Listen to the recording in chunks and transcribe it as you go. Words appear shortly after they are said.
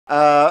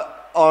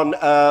on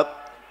a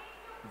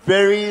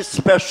very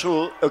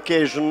special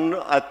occasion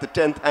at the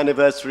 10th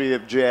anniversary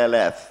of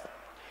JLF.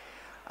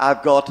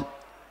 I've got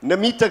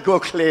Namita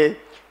Gokhale,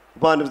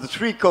 one of the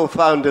 3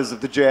 co-founders of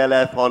the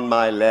JLF, on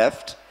my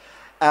left,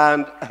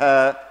 and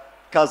her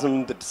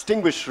cousin, the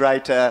distinguished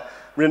writer,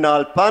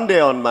 Mrinal Pande,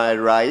 on my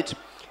right.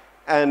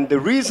 And the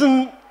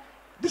reason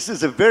this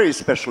is a very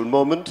special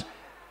moment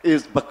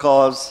is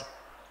because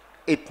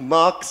it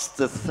marks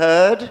the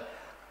 3rd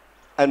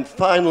and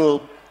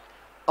final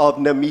of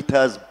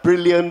Namita's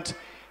brilliant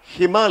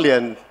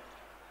Himalayan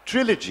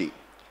trilogy,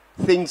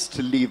 Things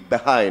to Leave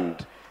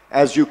Behind.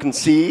 As you can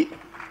see,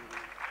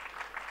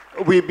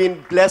 we've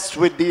been blessed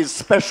with these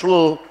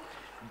special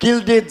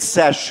gilded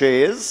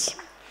sachets,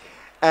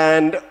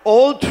 and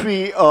all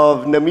 3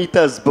 of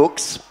Namita's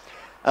books,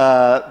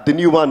 the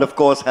new one, of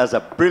course, has a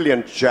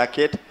brilliant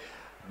jacket,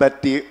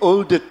 but the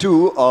older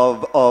 2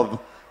 of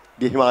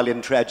the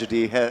Himalayan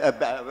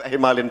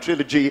Himalayan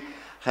trilogy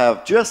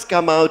have just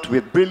come out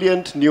with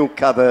brilliant new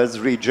covers,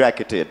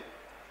 rejacketed.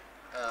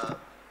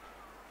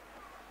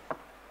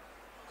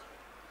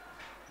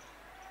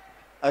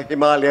 A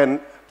Himalayan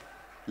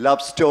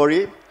love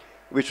story,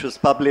 which was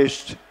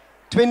published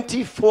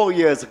 24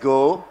 years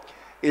ago,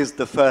 is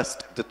the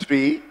first of the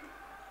 3.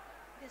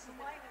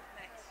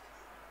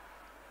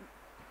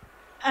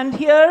 And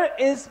here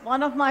is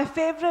one of my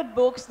favorite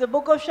books, The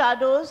Book of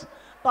Shadows,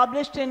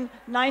 published in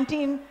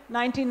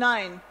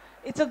 1999.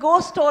 It's a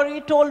ghost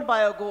story told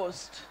by a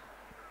ghost.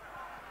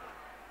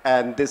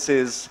 And this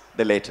is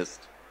the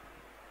latest.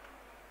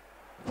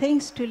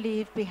 Things to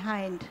Leave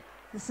Behind.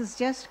 This has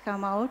just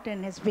come out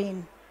and has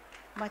been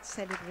much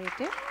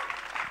celebrated.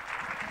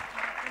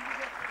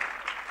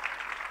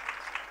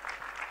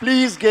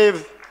 Please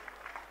give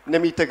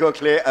Namita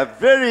Gokhale a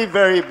very,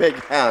 very big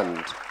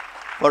hand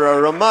for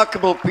a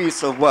remarkable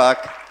piece of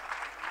work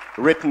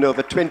written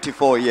over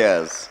 24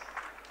 years.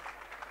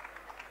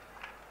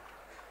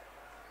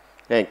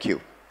 Thank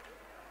you.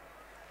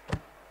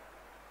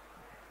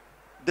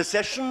 The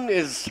session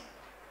is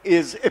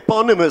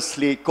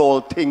eponymously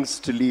called Things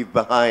to Leave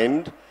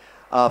Behind,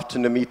 after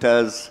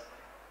Namita's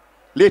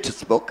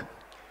latest book.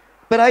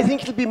 But I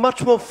think it'll be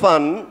much more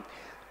fun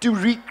to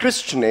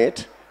re-Christian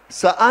it,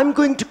 so I'm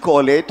going to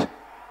call it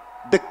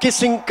The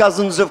Kissing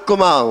Cousins of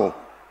Kumaon.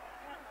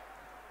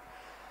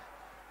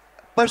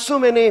 परसों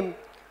मैंने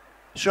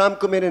शाम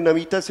को मैंने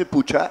नमिता से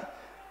पूछा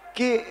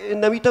कि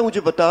नमिता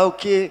मुझे बताओ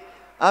कि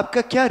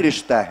आपका क्या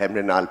रिश्ता है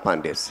मृणाल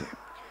पांडे से?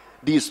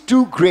 These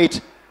 2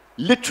 great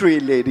literary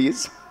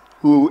ladies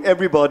who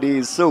everybody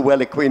is so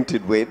well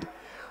acquainted with.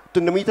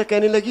 तो नमिता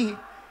कहने लगी,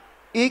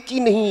 एक ही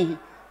नहीं,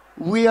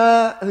 we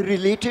are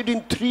related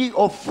in 3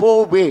 or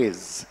 4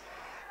 ways.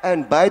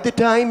 And by the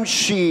time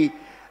she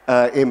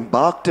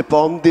embarked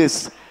upon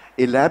this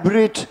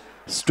elaborate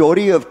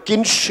story of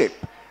kinship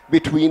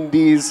between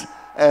these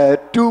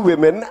 2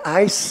 women,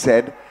 I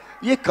said,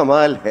 ye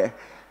kamal hai.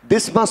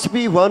 This must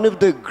be one of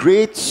the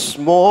great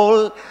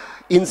small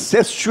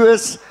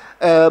incestuous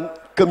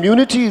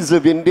communities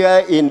of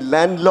India in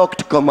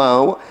landlocked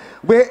Kumaon,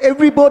 where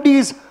everybody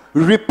is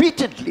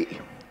repeatedly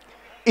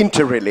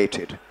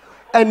interrelated,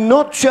 and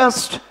not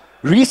just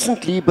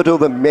recently but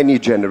over many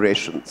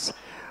generations.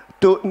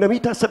 तो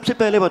नमिता, सबसे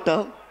पहले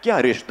बताओ क्या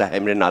रिश्ता है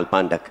मृणाल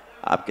पांडे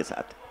आपके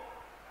साथ?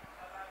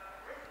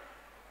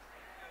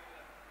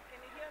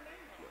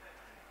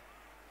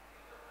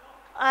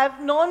 I've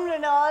known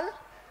Mrinal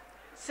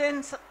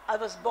since I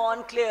was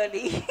born,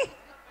 clearly.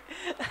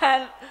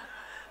 And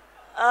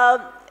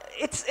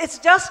it's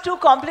just too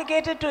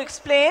complicated to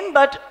explain,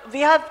 but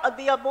we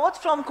are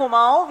both from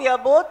Kumaon. We are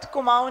both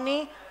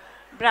Kumaoni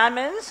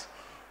Brahmins.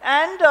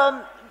 And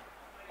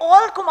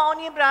all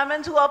Kumaoni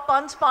Brahmins who are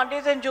Pants,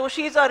 Pandes and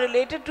Joshis are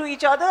related to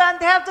each other, and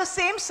they have the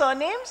same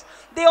surnames.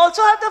 They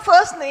also have the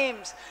first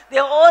names. They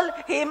are all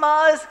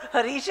Hemas,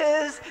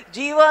 Harishes,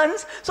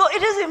 Jeevans. So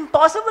it is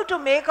impossible to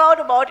make out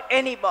about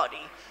anybody.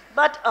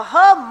 But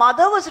her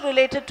mother was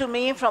related to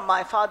me from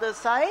my father's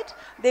side.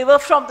 They were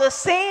from the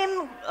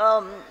same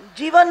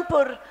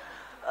Jeevanpur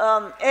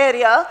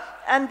area.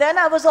 And then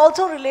I was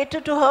also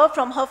related to her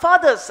from her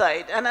father's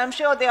side. And I'm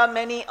sure there are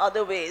many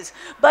other ways.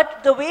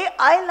 But the way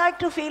I like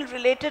to feel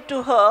related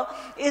to her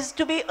is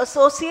to be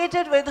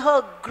associated with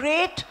her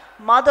great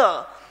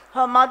mother.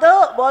 Her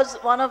mother was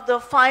one of the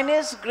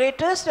finest,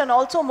 greatest, and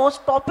also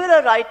most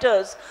popular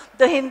writers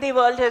the Hindi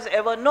world has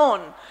ever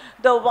known.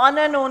 The one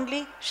and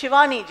only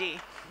Shivani ji.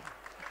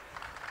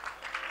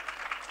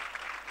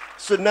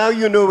 So now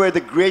you know where the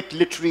great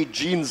literary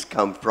genes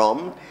come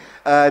from.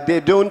 They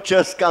don't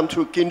just come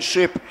through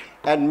kinship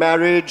and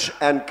marriage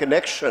and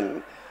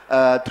connection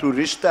through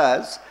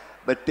rishtas,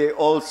 but they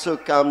also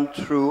come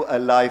through a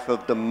life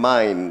of the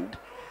mind.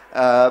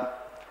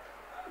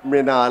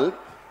 Mrinal,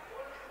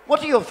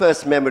 what are your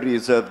first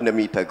memories of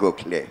Namita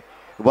Gokhale?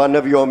 One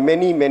of your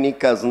many, many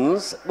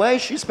cousins. Why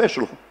is she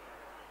special?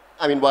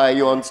 I mean, why are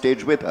you on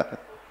stage with her?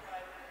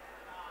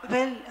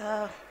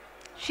 Well,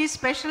 she's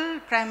special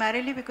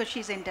primarily because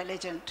she's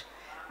intelligent.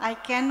 I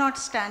cannot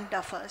stand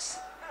duffers.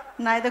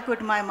 Neither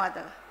could my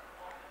mother.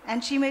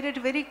 And she made it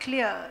very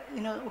clear,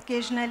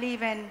 occasionally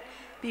when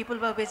people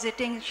were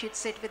visiting, she'd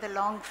sit with a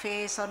long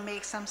face or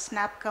make some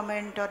snap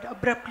comment or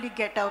abruptly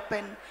get up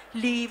and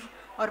leave.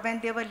 Or when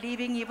they were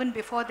leaving, even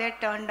before they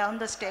turned down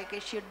the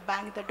staircase, she'd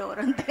bang the door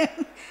on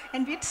them.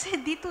 And we'd say,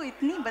 "Di tu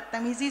itni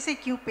badtamizi se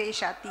kyun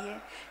pesh aati hai?"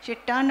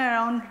 She'd turn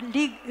around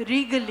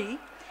regally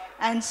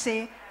and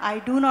say, "I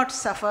do not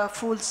suffer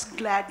fools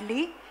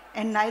gladly,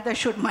 and neither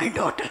should my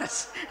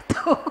daughters."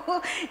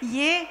 तो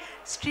ये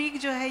streak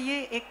जो है ये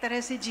एक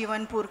तरह से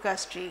जीवनपुर का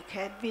streak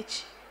है,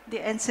 which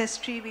the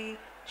ancestry we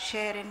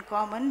share in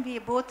common. We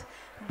are both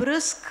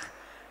brusque,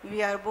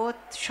 we are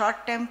both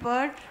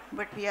short-tempered,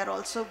 but we are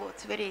also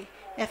both very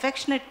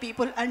affectionate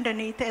people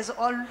underneath, as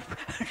all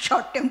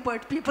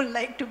short-tempered people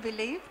like to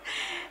believe.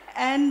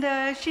 And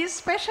she's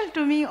special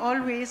to me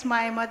always.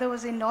 My mother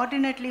was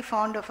inordinately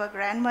fond of her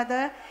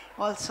grandmother,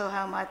 also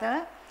her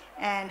mother,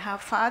 and her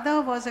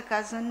father was a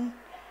cousin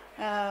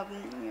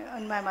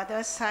on my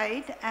mother's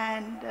side,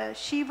 and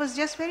she was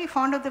just very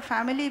fond of the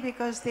family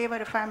because they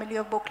were a family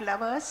of book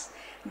lovers.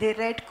 They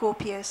read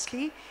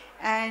copiously,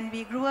 and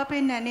we grew up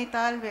in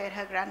Nainital, where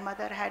her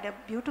grandmother had a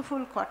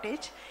beautiful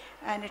cottage,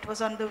 and it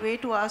was on the way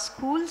to our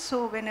school.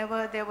 So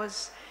whenever there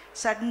was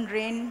sudden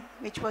rain,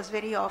 which was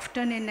very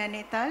often in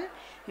Nainital,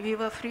 we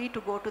were free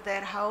to go to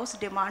their house,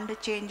 demand a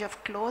change of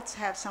clothes,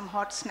 have some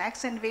hot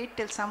snacks, and wait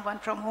till someone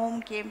from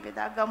home came with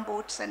our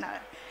gumboots and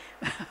our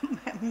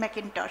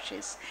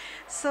Macintoshes.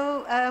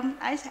 So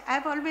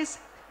I've always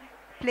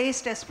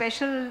placed a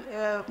special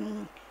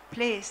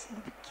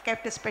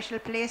kept a special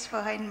place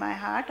for her in my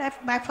heart.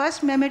 My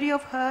first memory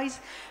of her is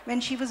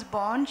when she was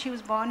born. She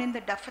was born in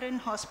the Dufferin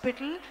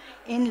Hospital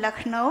in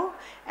Lucknow,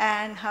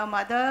 and her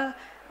mother,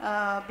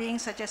 being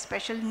such a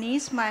special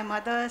niece, my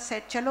mother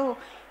said, "Chalo,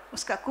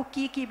 uska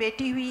cookie ki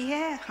beti hui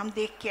hai, hum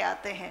dekh ke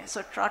aate hain."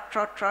 So trot,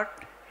 trot,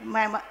 trot.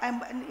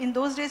 In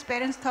those days,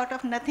 parents thought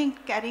of nothing,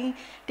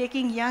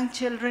 taking young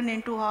children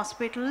into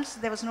hospitals.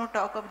 There was no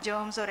talk of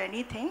germs or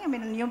anything. I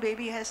mean, a new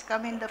baby has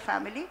come in the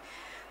family,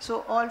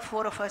 so all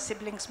 4 of her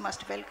siblings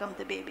must welcome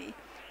the baby.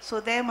 So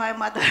there my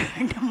mother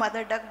and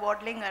mother duck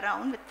waddling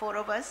around with 4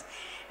 of us.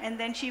 And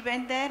then she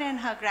went there, and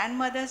her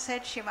grandmother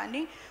said,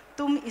 "Shivani,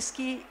 tum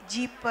iski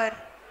jeep par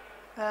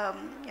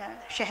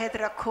शहद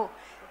रखो,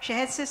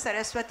 शहद से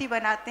सरस्वती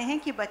बनाते हैं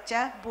कि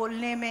बच्चा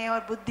बोलने में और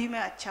बुद्धि में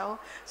अच्छा हो."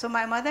 So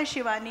my mother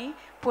Shivani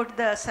put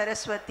the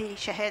Saraswati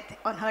shahad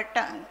on her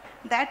tongue.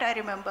 That I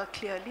remember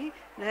clearly.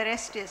 The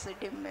rest is a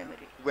dim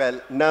memory.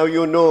 Well, now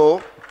you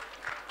know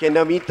कि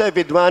नमिता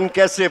विद्वान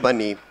कैसे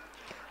बनी.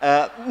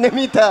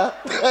 Namita,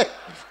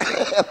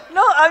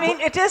 No, I mean,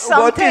 it is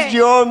something. what is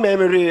your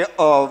memory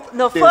of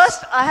No, this?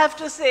 first I have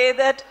to say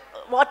that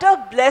what a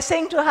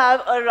blessing to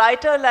have a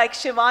writer like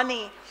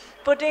Shivani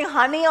putting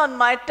honey on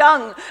my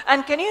tongue.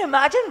 And can you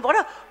imagine what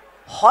a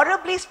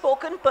horribly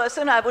spoken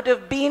person I would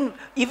have been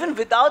even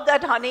without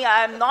that honey.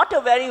 I am not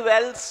a very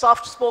well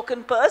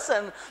soft-spoken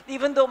person,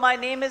 even though my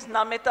name is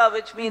Namita,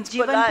 which means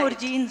Jivanpur polite.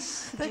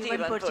 genes. The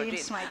Jivanpur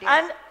genes, my dear.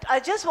 And I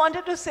just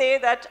wanted to say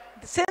that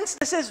since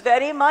this is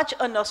very much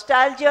a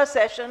nostalgia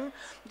session,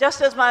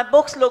 just as my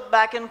books look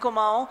back in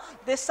Kumaon,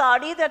 this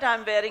sari that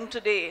I'm wearing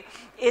today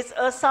is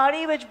a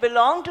sari which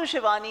belonged to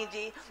Shivani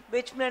ji,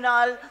 which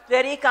Mrinal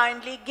very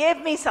kindly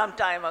gave me some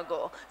time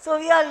ago. So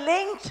we are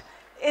linked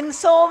in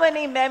so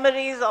many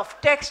memories of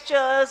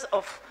textures,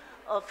 of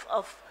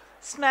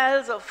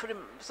smells, of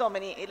so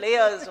many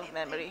layers of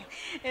memory.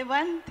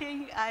 One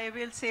thing I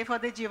will say for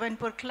the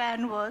Jivanpur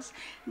clan was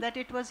that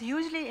it was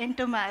hugely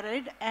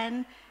intermarried,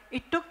 and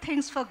it took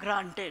things for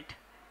granted.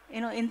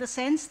 In the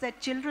sense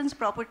that children's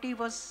property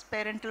was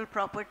parental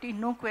property,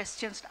 no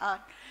questions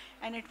asked.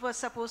 And it was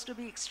supposed to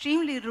be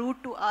extremely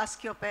rude to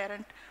ask your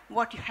parent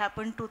what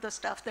happened to the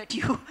stuff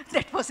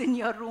that was in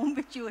your room,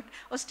 which you had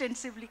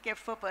ostensibly kept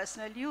for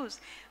personal use.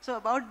 So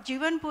about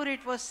Jivanpur,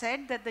 it was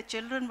said that the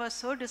children were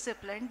so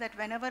disciplined that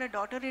whenever a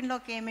daughter-in-law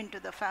came into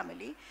the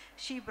family,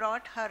 she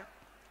brought her,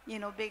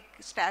 big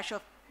stash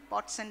of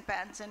pots and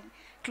pans and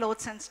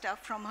clothes and stuff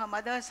from her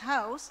mother's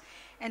house.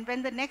 And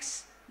when the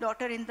next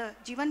daughter in the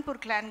Jivanpur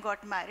clan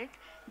got married,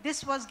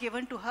 this was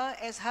given to her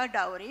as her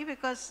dowry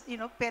because,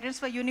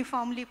 parents were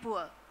uniformly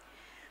poor.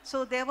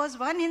 So there was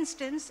one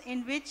instance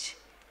in which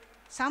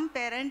some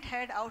parent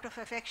had, out of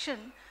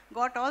affection,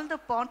 got all the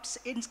pots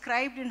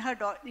inscribed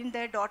in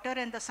their daughter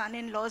and the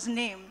son-in-law's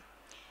name.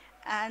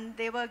 And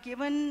they were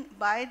given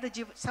by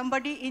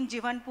somebody in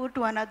Jivanpur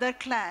to another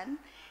clan.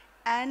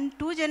 And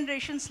 2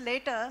 generations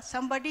later,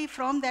 somebody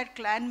from that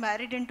clan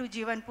married into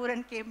Jivanpur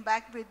and came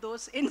back with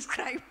those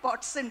inscribed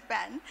pots and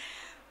pan.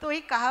 तो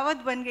एक कहावत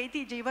बन गई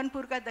थी,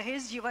 जीवनपुर का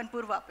दहेज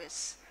जीवनपुर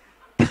वापस.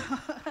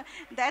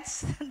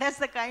 That's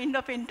the kind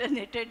of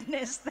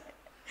internetedness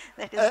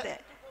that is there.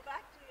 Go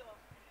back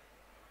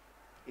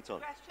to your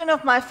question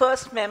of my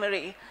first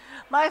memory.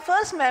 My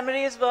first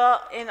memories were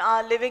in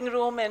our living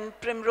room in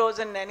Primrose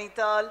in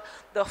Nainital.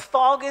 The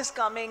fog is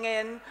coming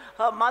in.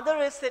 Her mother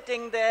is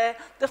sitting there.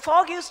 The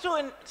fog used to,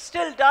 and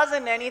still does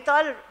in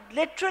Nainital,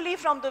 literally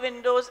from the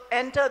windows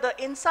enter the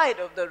inside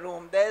of the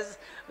room. There's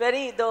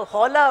the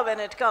holla when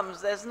it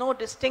comes. There's no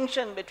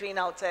distinction between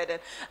outside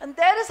and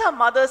there is her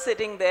mother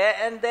sitting there,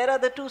 and there are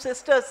the two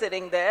sisters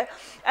sitting there.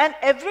 And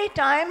every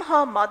time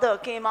her mother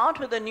came out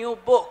with a new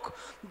book,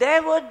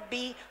 there would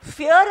be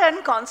fear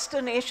and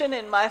consternation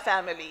in my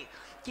family.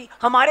 कि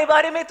हमारे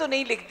बारे में तो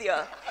नहीं लिख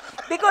दिया,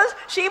 because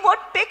she would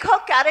pick her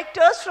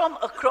characters from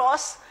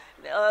across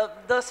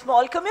the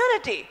small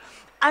community,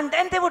 and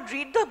then they would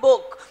read the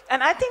book,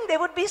 and I think they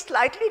would be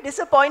slightly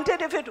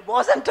disappointed if it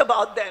wasn't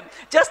about them,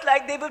 just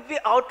like they would be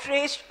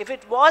outraged if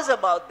it was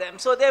about them.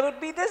 So there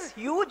would be this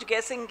huge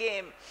guessing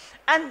game.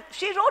 And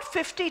she wrote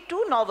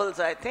 52 novels,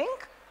 I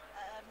think.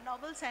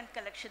 Novels and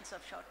collections of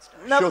short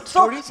stories. Short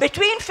stories? So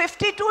between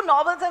 52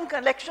 novels and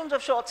collections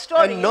of short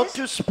stories. And not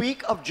to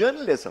speak of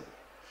journalism.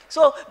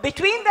 So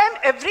between them,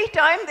 every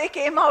time they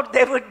came out,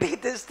 there would be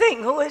this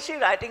thing. Who is she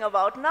writing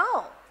about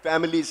now?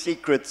 Family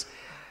Secrets.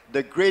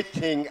 The great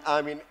thing,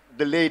 I mean,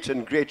 the late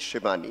and great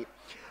Shivani.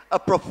 A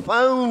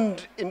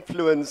profound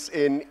influence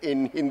in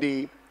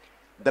Hindi,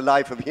 the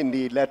life of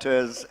Hindi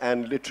letters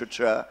and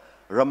literature.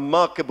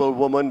 Remarkable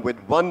woman with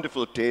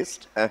wonderful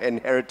taste.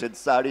 Inherited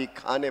sari,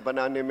 khane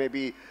banane mein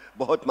bhi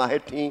bahut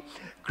mahir thi.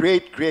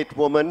 Great, great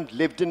woman,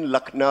 lived in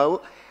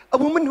Lucknow. A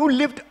woman who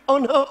lived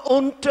on her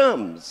own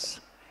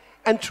terms.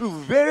 And through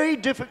very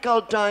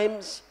difficult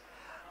times,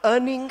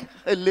 earning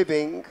a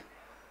living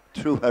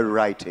through her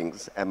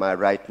writings. Am I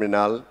right,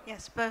 Mrinal?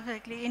 Yes,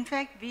 perfectly. In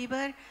fact,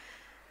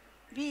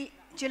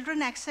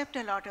 children accept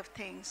a lot of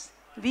things.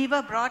 We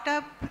were brought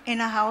up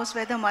in a house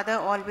where the mother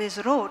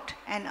always wrote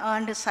and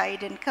earned a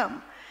side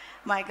income.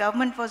 My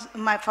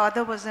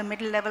father was a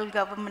middle-level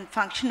government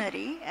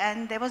functionary,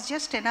 and there was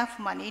just enough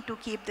money to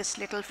keep this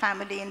little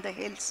family in the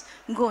hills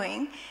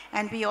going.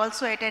 And we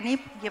also, at any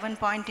given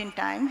point in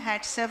time,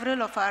 had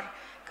several of our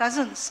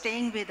cousins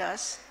staying with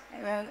us,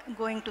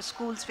 going to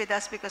schools with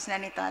us, because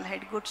Nainital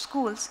had good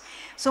schools.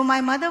 So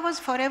my mother was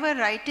forever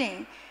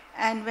writing.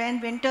 And when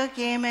winter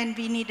came and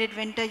we needed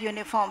winter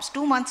uniforms,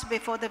 2 months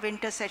before the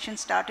winter session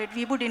started,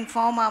 we would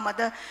inform our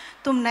mother,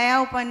 तुम नया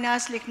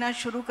उपन्यास लिखना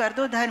शुरू कर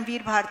दो,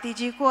 धर्मवीर भारती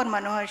जी को और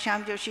मनोहर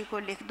श्याम जोशी को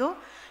लिख दो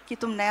कि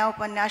तुम नया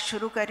उपन्यास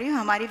शुरू कर रही हो,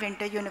 हमारी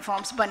winter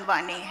uniforms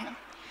बनवानी हैं.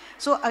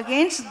 So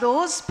against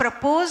those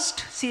proposed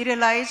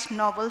serialized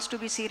novels to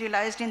be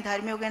serialized in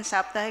Dharmyug and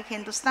Saptahik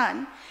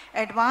Hindustan,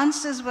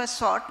 advances were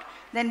sought.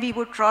 Then we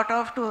would trot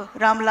off to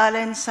Ramlal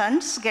and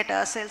Sons, get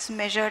ourselves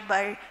measured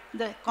by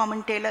the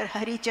common tailor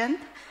Hari Chand,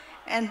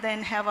 and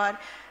then have our...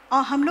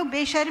 हम लोग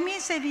बेशर्मी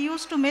से, we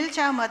used to milch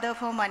our mother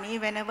for money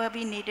whenever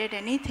we needed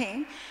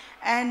anything.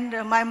 And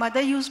my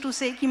mother used to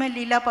say कि मैं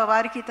लीला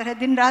पवार की तरह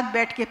दिन रात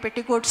बैठ के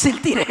पेटीकोट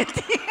सिलती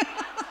रहती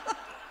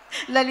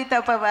ललिता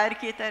पवार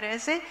की तरह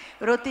से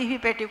रोती हुई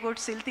पेटीकोट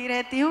सिलती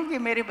रहती हूँ कि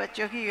मेरे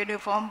बच्चों की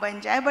यूनिफॉर्म बन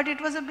जाए. But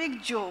it was a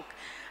big joke.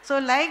 So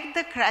like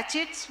the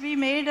Cratchits, we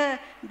made a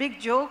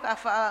big joke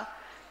of our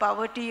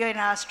poverty and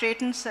our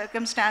straitened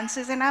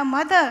circumstances, and our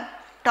mother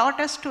taught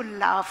us to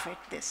laugh at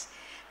this.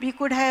 We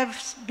could have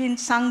been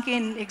sunk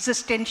in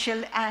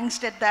existential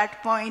angst at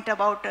that point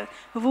about a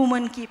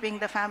woman keeping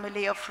the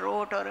family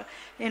afloat, or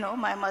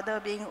my mother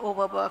being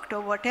overworked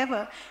or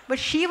whatever. But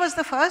she was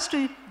the first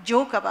to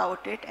joke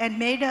about it and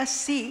made us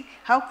see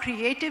how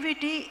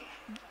creativity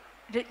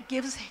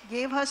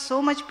gave her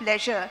so much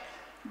pleasure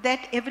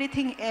that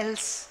everything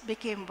else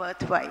became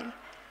worthwhile.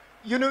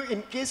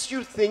 In case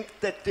you think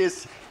that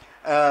this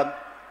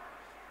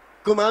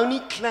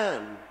Kumaoni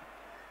clan,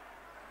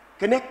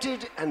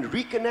 connected and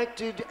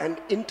reconnected and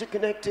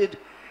interconnected,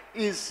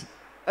 is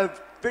a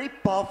very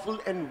powerful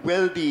and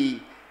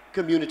wealthy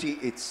community,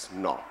 it's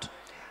not.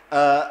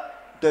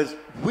 The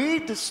way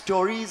the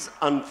stories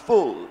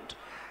unfold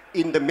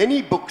in the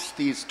many books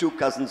these two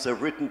cousins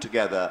have written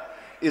together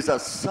is a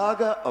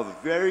saga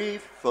of very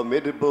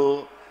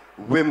formidable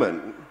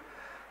women,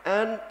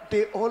 and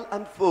they all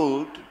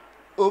unfold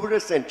over a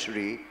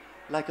century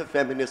like a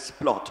feminist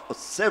plot, or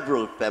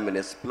several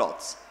feminist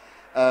plots.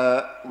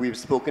 We've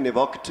spoken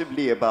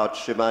evocatively about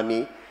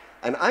Shivani,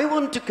 and I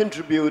want to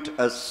contribute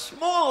a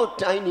small,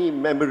 tiny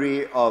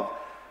memory of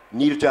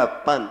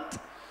Nirja Pant,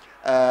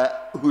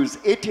 whose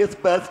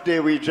 80th birthday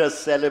we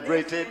just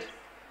celebrated.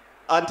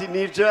 Auntie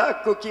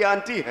Nirja, cookie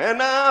auntie,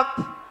 Hannah,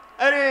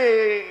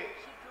 hurray!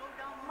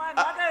 My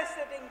mother is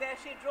sitting there.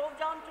 She drove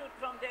down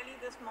from Delhi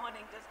this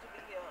morning just to be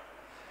here.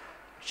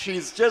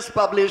 She's just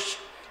published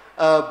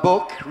a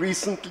book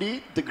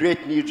recently, The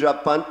Great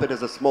Nirja Pant, but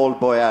as a small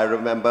boy I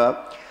remember.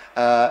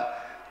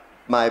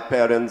 My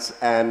parents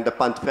and the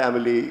Pant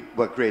family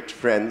were great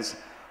friends.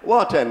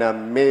 What an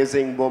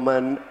amazing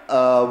woman,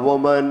 a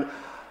woman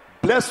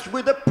blessed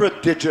with a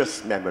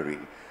prodigious memory.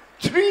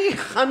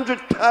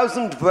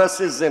 300,000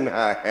 verses in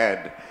her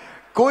head.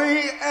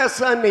 Koi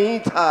aisa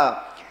nahi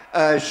tha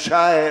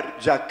shair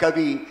ja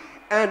kavi,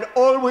 and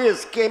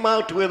always came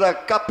out with a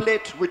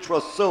couplet which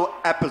was so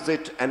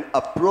apposite and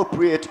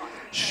appropriate.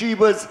 She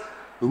was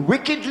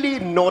wickedly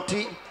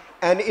naughty,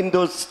 and in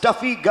those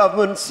stuffy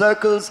government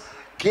circles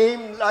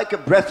came like a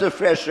breath of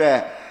fresh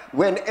air.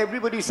 when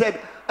everybody said,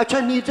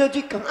 "Acha Neerja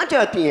ji, kahan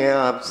jati hain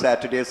aap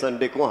Saturday,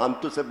 Sunday ko? Hum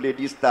to sab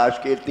ladies tash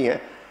khelti hain.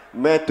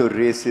 Main to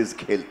races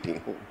khelti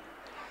hu."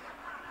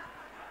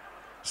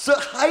 So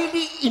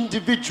highly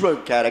individual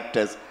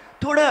characters.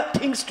 Thoda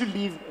things to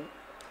leave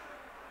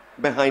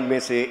behind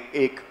mein se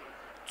ek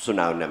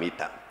sunao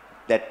Namita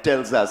that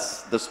tells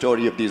us the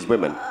story of these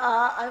women.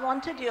 I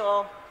wanted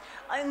your,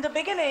 in the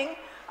beginning,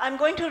 I'm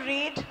going to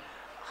read,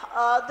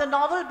 the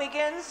novel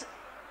begins,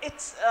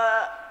 it's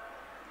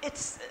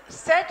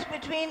set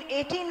between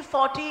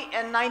 1840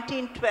 and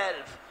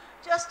 1912,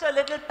 just a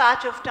little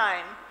patch of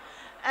time.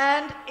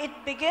 And it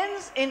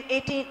begins in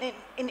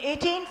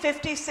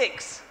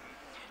 1856,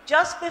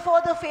 just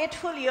before the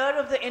fateful year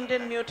of the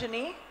Indian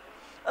Mutiny.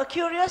 A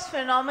curious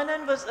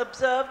phenomenon was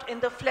observed in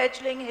the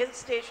fledgling hill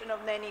station of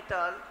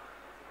Nainital.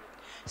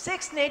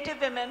 6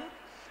 native women,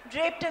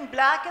 draped in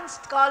black and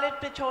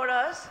scarlet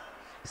pichoras,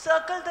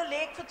 circled the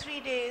lake for 3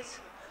 days,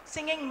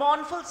 singing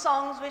mournful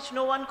songs which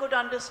no one could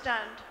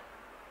understand.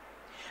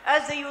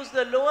 As they used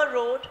the lower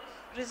road,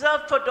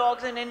 reserved for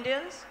dogs and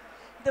Indians,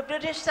 the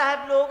British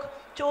Sahib log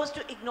chose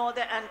to ignore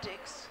their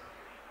antics.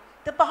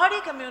 The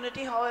Pahari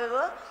community,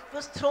 however,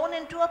 was thrown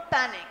into a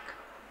panic.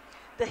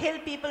 The hill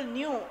people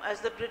knew,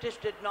 as the British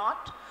did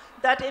not,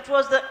 that it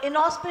was the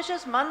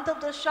inauspicious month of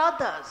the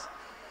Shraddhas,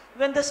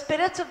 when the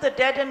spirits of the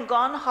dead and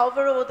gone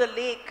hover over the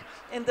lake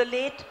in the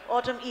late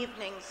autumn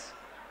evenings.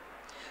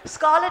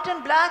 Scarlet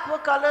and black were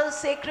colors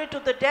sacred to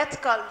the death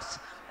cults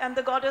and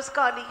the goddess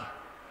Kali.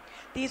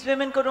 These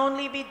women could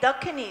only be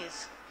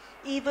Dakhinis,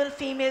 evil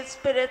female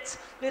spirits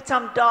with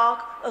some dark,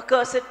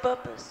 accursed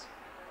purpose.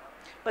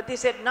 But they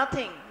said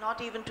nothing,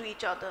 not even to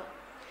each other.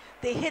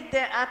 They hid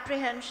their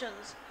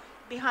apprehensions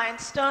behind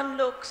stern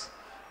looks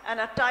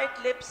and a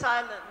tight-lipped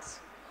silence.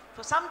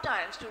 For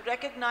sometimes to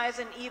recognize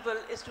an evil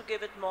is to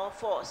give it more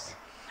force.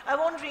 I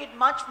won't read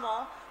much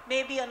more,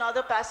 maybe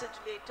another passage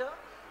later.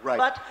 Right.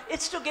 But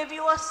it's to give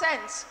you a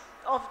sense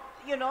of,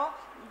 you know,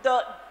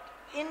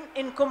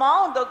 in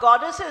Kumaon, the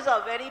goddesses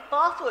are very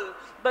powerful,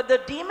 but the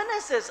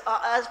demonesses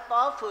are as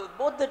powerful,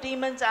 both the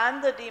demons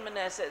and the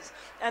demonesses.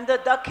 And the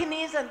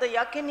Dakhinis and the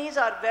Yakinis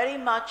are very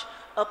much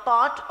a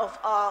part of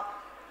our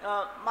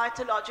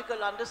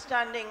mythological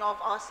understanding of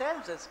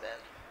ourselves as well.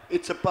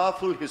 It's a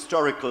powerful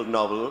historical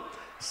novel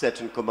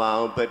set in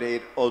Kumaon, but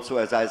it also,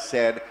 as I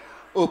said,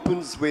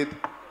 opens with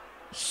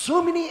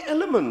so many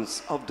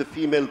elements of the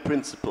female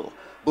principle,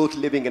 both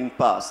living and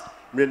past.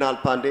 Mrinal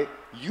Pande,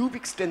 you've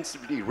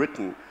extensively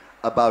written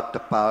about the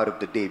power of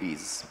the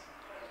Devis.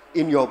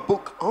 In your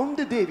book on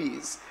the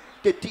Devis,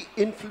 that they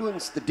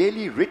influence the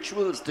daily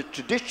rituals, the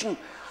tradition,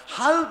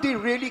 how they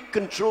really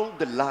control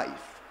the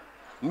life,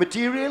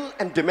 material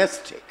and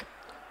domestic,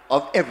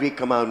 of every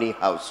Kumaoni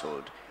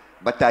household.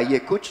 बताइए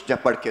कुछ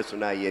जब पढ़ के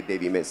सुनाइए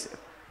देवी में से.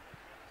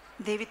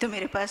 देवी तो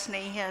मेरे पास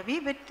नहीं है अभी,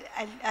 but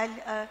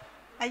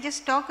I'll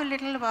just talk a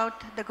little about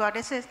the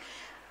goddesses.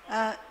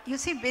 You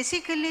see,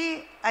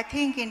 basically, I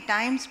think in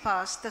times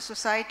past, the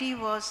society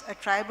was a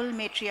tribal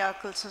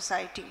matriarchal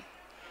society.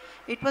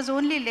 It was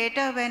only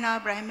later when our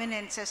Brahmin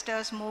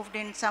ancestors moved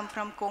in, some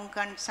from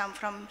Konkan, some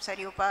from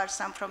Saryu Par,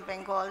 some from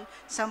Bengal,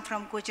 some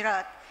from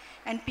Gujarat,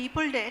 and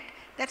peopled it,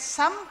 that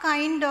some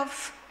kind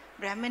of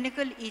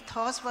Brahminical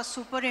ethos was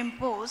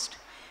superimposed,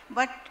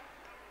 but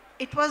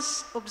it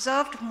was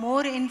observed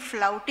more in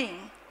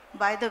flouting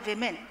by the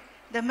women.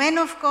 The men,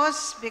 of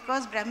course,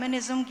 because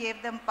Brahmanism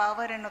gave them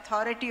power and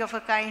authority of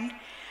a kind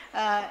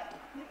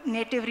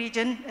native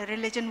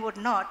religion would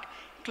not,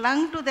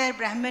 clung to their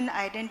Brahmin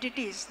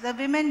identities. The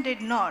women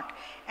did not.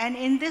 And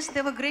in this,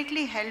 they were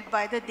greatly helped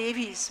by the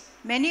Devis,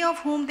 many of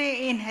whom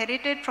they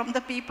inherited from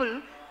the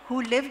people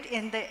who lived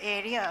in the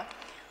area.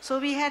 So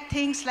we had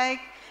things like,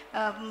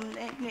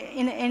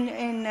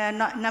 in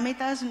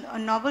Namita's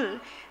novel,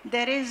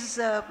 there is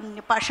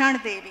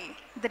Pashan Devi,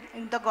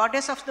 the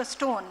goddess of the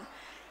stone.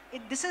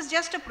 This is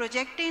just a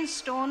projecting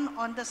stone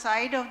on the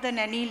side of the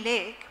Naini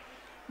lake,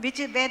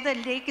 where the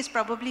lake is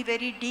probably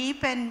very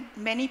deep, and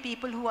many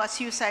people who are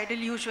suicidal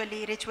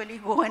usually ritually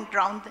go and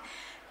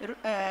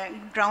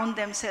drown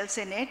themselves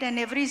in it. And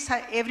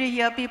every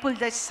year people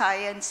just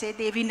sigh and say,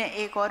 Devi ne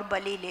ek aur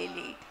bali le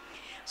li.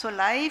 So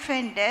life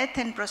and death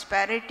and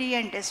prosperity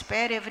and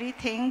despair,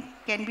 everything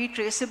can be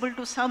traceable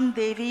to some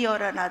Devi or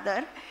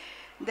another.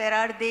 There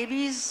are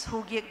Devis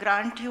who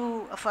grant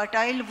you a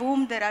fertile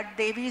womb. There are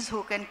Devis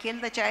who can kill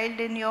the child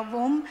in your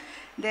womb.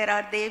 There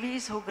are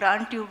Devis who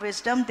grant you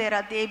wisdom. There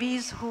are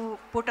Devis who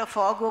put a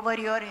fog over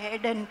your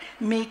head and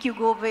make you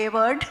go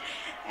wayward.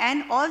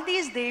 And all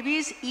these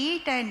Devis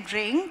eat and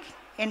drink,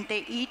 and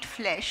they eat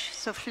flesh.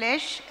 So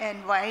flesh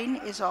and wine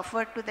is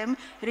offered to them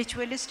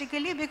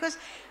ritualistically, because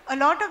a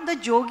lot of the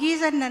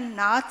yogis and the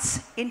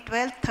naths in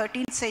 12th,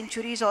 13th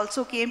centuries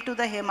also came to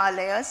the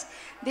Himalayas.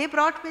 They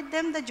brought with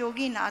them the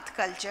yogi nath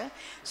culture.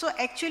 So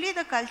actually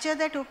the culture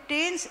that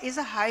obtains is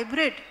a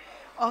hybrid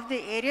of the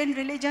Aryan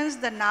religions,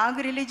 the Nag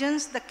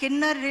religions, the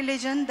Kinnar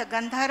religion, the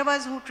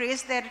Gandharvas who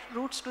trace their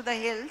roots to the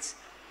hills.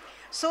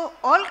 So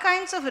all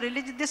kinds of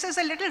religion. This is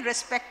a little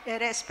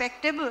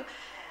spectacle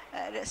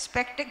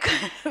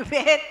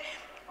where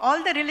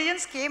all the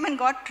religions came and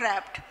got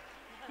trapped.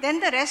 Then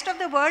the rest of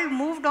the world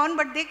moved on,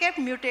 but they kept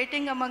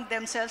mutating among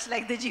themselves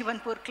like the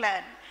Jivanpur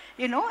clan,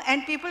 you know,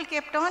 and people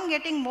kept on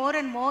getting more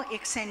and more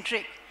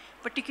eccentric,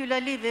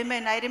 particularly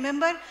women. I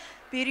remember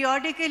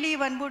periodically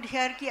one would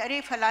hear कि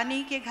अरे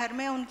फलानी के घर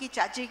में उनकी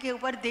चाची के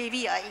ऊपर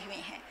देवी आई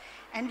हुई हैं.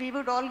 And we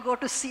would all go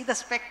to see the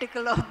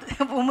spectacle of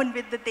the woman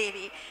with the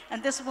Devi.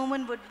 And this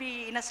woman would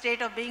be in a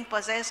state of being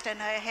possessed and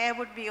her hair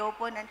would be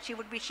open and she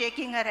would be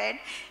shaking her head.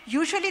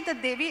 Usually the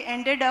Devi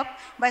ended up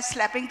by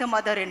slapping the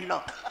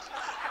mother-in-law.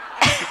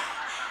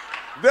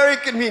 Very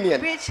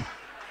convenient.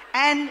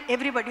 And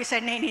everybody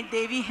said, nahi,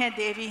 Devi hai,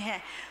 Devi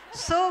hai.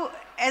 So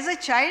as a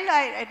child,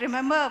 I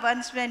remember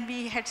once when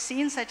we had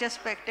seen such a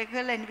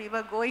spectacle and we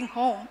were going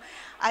home,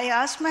 I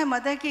asked my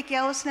mother कि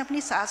क्या उसने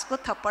अपनी सास को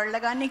थप्पड़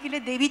लगाने के लिए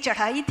देवी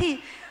चढ़ाई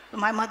थी?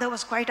 My mother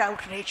was quite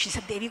outraged. She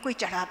said, देवी कोई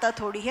चढ़ाता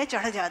थोड़ी है,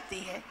 चढ़ जाती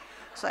है.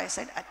 So I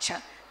said,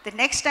 अच्छा. The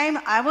next time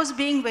I was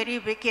being very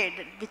wicked,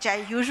 which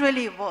I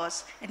usually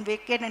was, and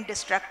wicked and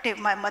destructive,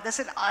 my mother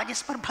said, आज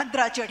इस पर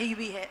भद्रा चढ़ी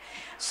हुई है.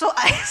 So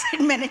I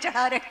said, मैंने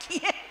चढ़ा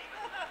रखी है.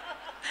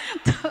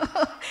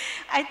 So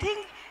I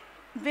think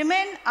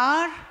women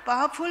are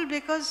powerful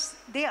because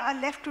they are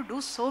left to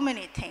do so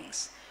many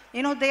things.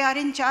 You know, they are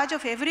in charge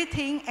of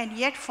everything and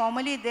yet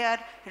formally they are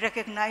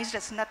recognized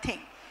as nothing.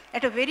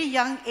 At a very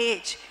young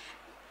age,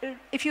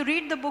 if you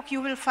read the book, you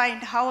will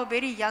find how a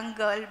very young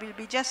girl will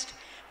be just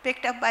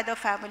picked up by the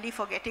family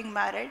for getting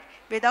married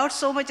without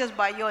so much as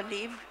by your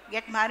leave,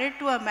 get married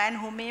to a man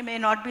who may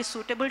not be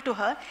suitable to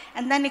her,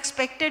 and then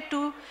expected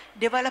to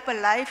develop a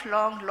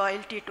lifelong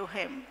loyalty to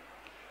him.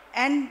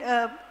 And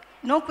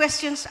no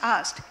questions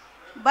asked.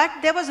 But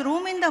there was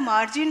room in the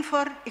margin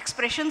for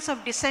expressions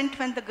of dissent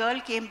when the girl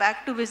came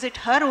back to visit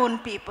her own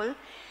people.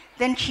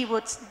 Then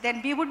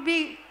we would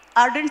be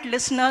ardent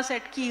listeners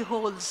at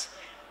keyholes.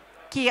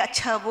 Ki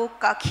acha wo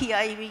kakhi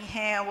aayi hui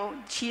hai, wo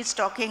she is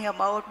talking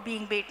about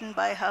being beaten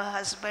by her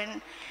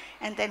husband.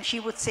 And then she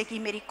would say ki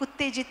meri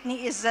kutte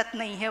jitni izzat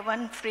nahi hai,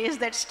 one phrase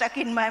that stuck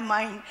in my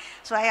mind.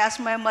 So I asked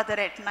my mother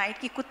at night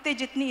ki kutte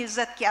jitni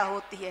izzat kya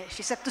hoti hai?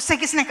 She said, tusse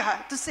kisne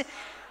kaha? Tusse.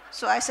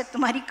 So I said,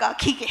 तुम्हारी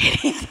काकी कह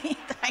रही थी.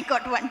 I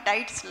got one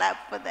tight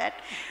slap for that.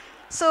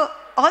 So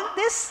all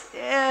this,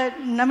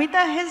 Namita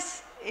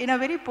has in a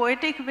very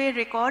poetic way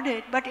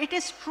recorded, but it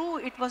is true,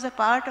 it was a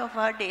part of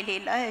our daily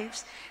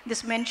lives,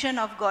 this mention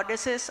of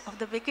goddesses, of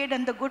the wicked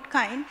and the good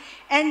kind,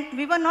 and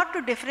we were not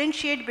to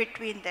differentiate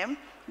between them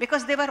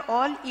because they were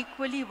all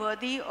equally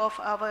worthy of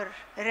our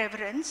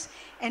reverence.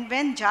 And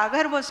when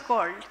Jagar was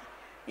called,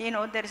 you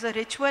know, there is a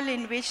ritual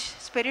in which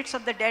spirits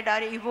of the dead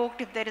are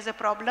evoked if there is a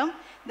problem.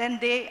 Then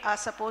they are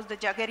supposed, the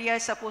Jagariya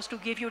is supposed to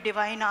give you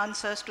divine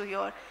answers to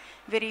your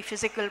very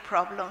physical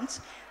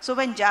problems. So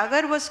when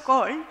Jagar was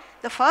called,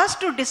 the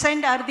first to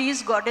descend are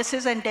these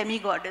goddesses and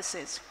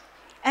demi-goddesses.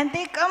 And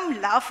they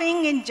come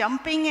laughing and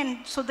jumping,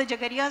 and so the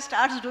Jagariya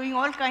starts doing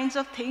all kinds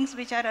of things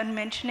which are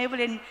unmentionable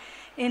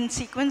in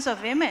sequence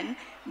of women.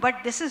 But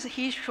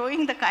he's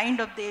showing the kind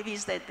of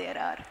Devis that there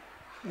are.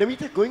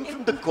 Namita, going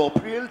from the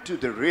corporeal to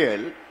the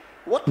real,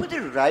 what were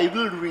the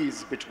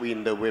rivalries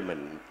between the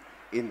women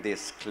in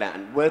this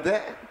clan? Were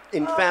there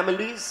in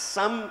families?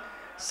 Some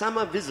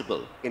are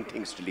visible in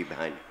things to leave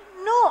behind.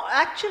 No,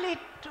 actually,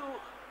 to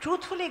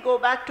truthfully go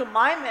back to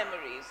my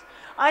memories,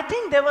 I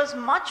think there was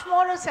much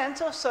more a sense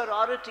of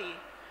sorority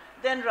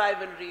than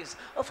rivalries.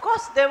 Of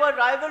course, there were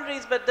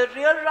rivalries, but the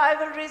real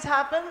rivalries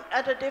happened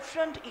at a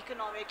different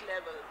economic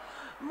level.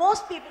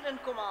 Most people in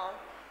Kumaon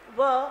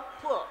were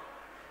poor.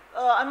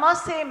 I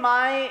must say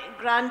my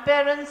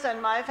grandparents and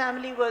my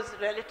family was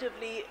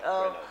relatively,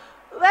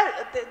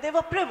 they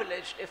were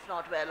privileged, if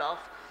not well off.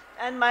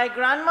 And my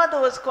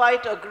grandmother was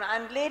quite a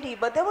grand lady,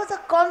 but there was a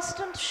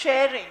constant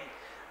sharing.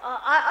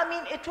 I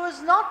mean, it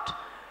was not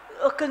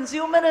a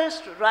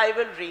consumerist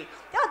rivalry.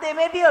 Yeah, there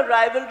may be a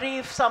rivalry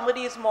if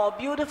somebody is more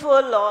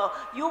beautiful or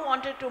you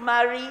wanted to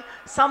marry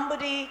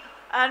somebody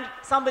and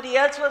somebody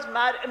else was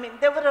married. I mean,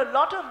 there were a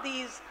lot of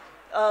these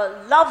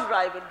love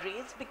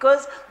rivalries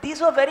because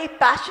these were very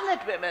passionate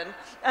women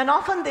and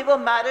often they were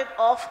married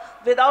off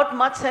without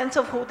much sense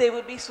of who they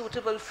would be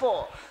suitable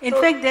for. In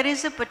fact, there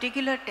is a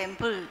particular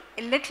temple,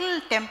 a little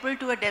temple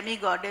to a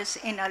demi-goddess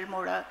in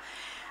Almora,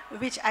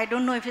 which I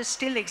don't know if it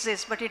still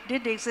exists, but it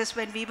did exist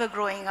when we were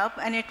growing up,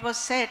 and it was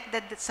said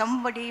that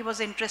somebody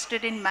was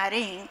interested in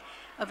marrying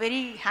a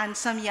very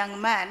handsome young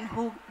man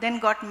who then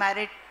got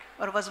married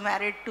or was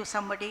married to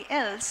somebody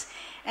else.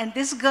 And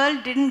this girl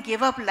didn't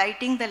give up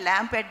lighting the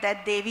lamp at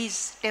that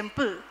Devi's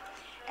temple.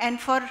 And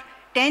for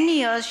 10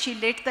 years, she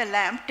lit the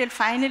lamp till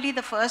finally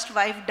the first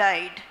wife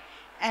died.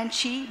 And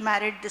she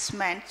married this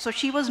man. So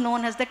she was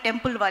known as the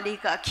Temple Wali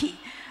Kaki.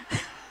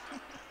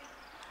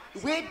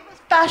 With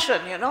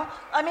passion, you know.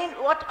 I mean,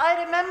 what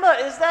I remember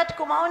is that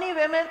Kumaoni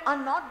women are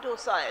not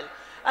docile.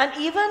 And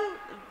even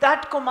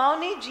that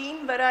Kumaoni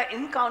gene where I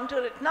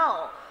encounter it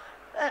now,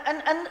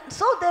 and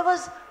so there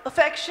was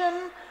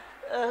affection,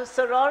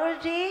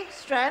 sorority,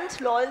 strength,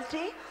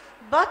 loyalty,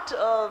 but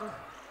a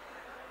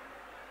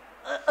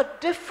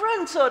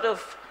different sort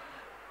of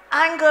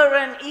anger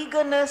and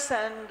eagerness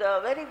and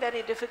very,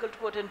 very difficult to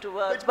put into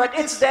words. But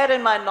it's there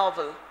in my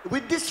novel.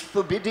 With this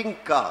forbidding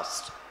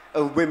cast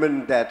of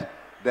women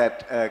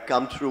that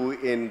come through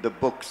in the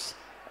books,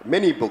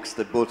 many books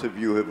that both of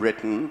you have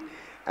written,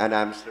 and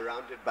I'm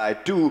surrounded by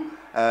two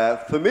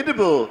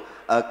formidable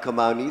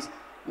Kumaunis,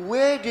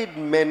 where did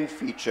men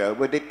feature?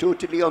 Were they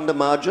totally on the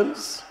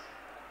margins?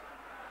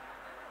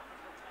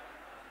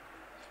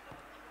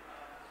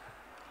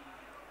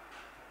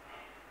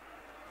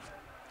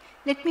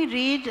 Let me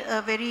read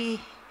a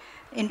very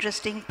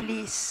interesting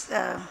piece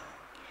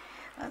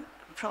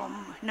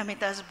from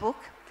Namita's book.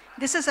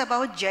 This is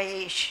about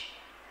Jayesh.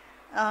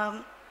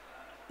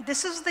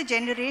 This is the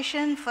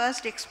generation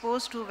first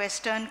exposed to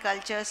Western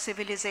culture,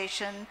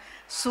 civilization,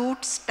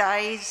 suits,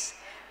 ties,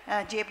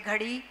 jeb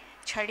ghadi,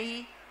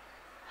 chhadi,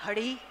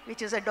 hadi,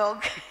 which is a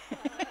dog.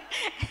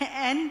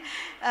 And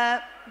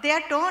they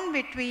are torn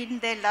between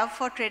their love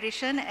for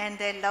tradition and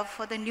their love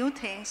for the new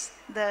things,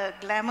 the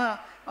glamour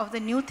of the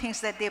new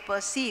things that they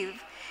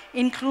perceive,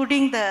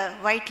 including the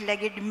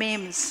white-legged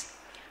maims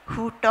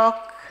who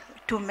talk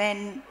to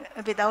men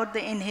without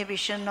the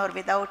inhibition or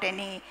without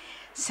any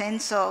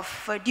sense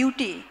of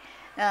duty,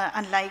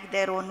 unlike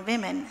their own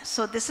women.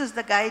 So this is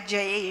the guy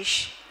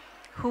Jayesh,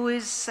 who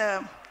is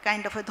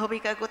kind of a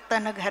dhobi ka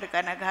kutta na ghar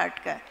ka na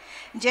ghat ka.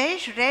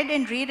 Jayesh read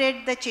and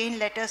reread the chain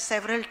letters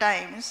several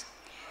times.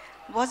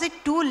 Was it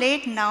too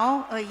late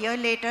now, a year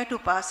later, to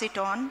pass it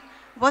on?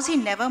 Was he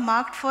never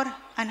marked for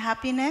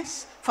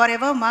unhappiness,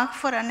 forever marked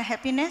for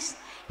unhappiness?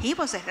 He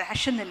was a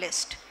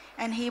rationalist,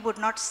 and he would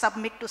not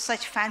submit to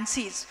such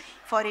fancies,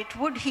 for it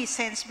would, he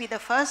sensed, be the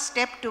first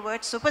step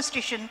towards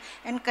superstition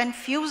and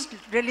confused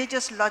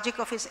religious logic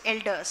of his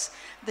elders,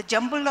 the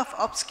jumble of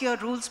obscure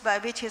rules by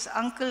which his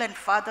uncle and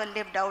father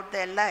lived out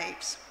their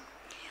lives.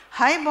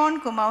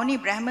 High-born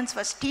Kumauni Brahmins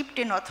were steeped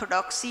in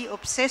orthodoxy,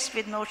 obsessed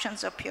with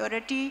notions of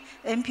purity,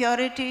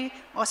 impurity,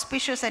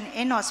 auspicious and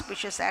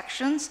inauspicious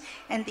actions,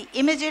 and the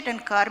immediate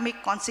and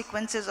karmic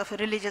consequences of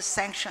religious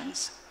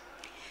sanctions.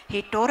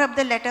 He tore up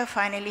the letter,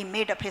 finally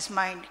made up his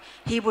mind.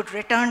 He would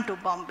return to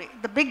Bombay.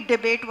 The big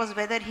debate was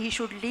whether he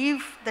should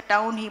leave the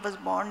town he was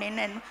born in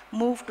and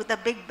move to the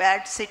big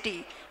bad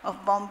city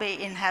of Bombay,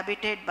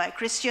 inhabited by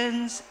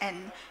Christians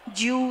and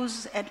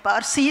Jews and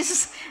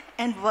Parsis,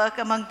 and work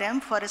among them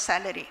for a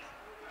salary.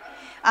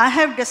 I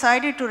have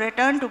decided to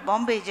return to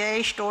Bombay,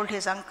 Jayesh told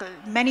his uncle.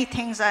 Many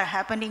things are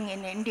happening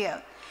in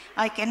India.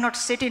 I cannot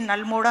sit in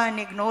Almora and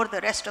ignore the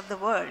rest of the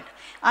world.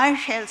 I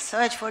shall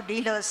search for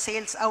dealers'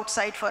 sales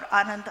outside for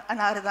Anand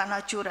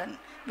Anardana Churan,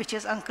 which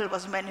his uncle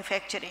was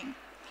manufacturing.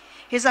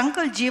 His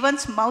uncle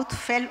Jivan's mouth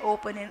fell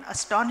open in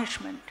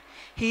astonishment.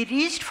 He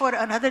reached for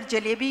another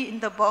jalebi in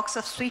the box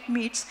of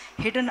sweetmeats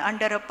hidden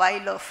under a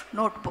pile of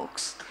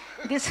notebooks.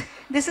 This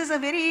is a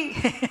very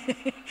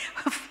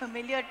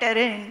familiar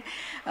terrain.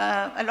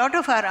 A lot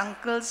of our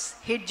uncles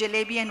hid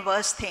jalebi and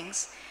worse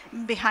things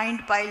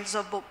behind piles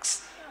of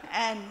books.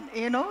 And,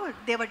 you know,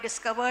 they were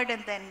discovered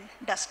and then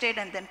dusted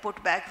and then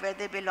put back where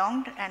they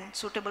belonged, and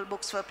suitable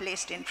books were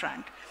placed in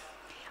front.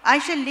 I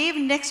shall leave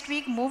next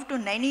week, move to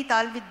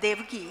Nainital with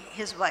Devaki,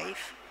 his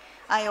wife.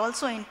 I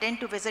also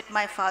intend to visit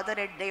my father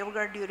at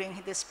Devgarh during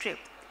this trip.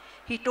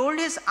 He told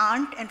his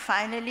aunt and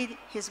finally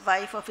his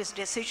wife of his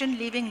decision,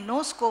 leaving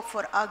no scope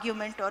for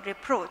argument or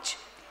reproach.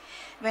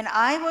 When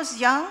I was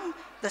young,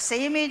 the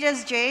same age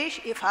as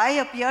Jayesh, if I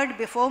appeared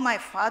before my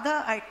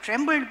father, I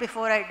trembled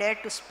before I dared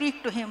to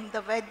speak to him,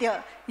 the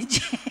Vaidya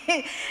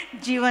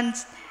Jivan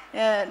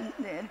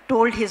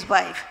told his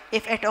wife.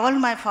 If at all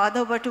my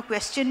father were to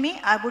question me,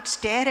 I would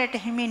stare at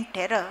him in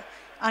terror,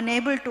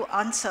 unable to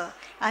answer.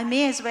 I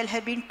may as well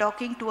have been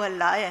talking to a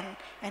lion,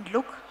 and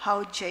look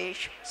how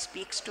Jayesh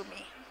speaks to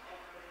me.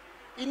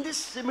 In this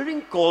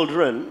simmering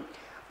cauldron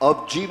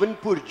of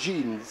Jivanpur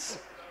genes,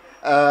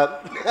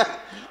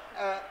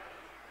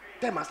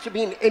 there must have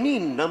been any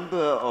number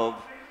of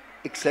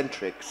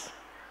eccentrics,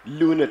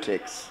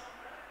 lunatics.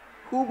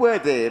 Who were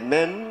they?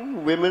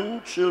 Men,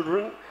 women,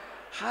 children?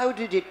 How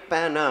did it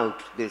pan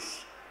out,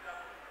 this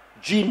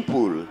gene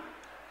pool?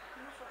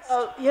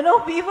 You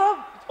know, we were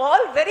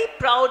all very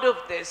proud of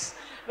this.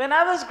 When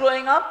I was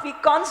growing up, we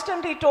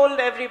constantly told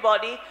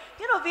everybody,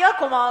 you know, we are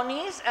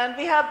Kumaunis and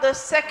we have the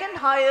second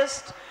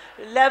highest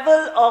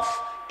level of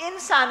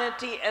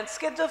insanity and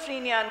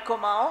schizophrenia in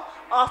Kumaon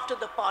after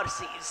the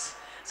Parsis.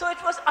 So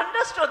it was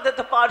understood that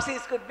the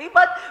Parsis could be,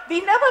 but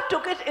we never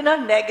took it in a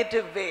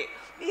negative way.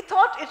 We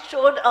thought it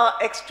showed our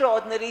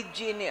extraordinary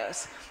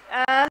genius.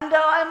 And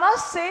I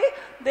must say,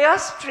 they are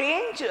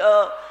strange.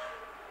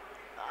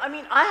 I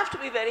mean, I have to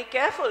be very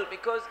careful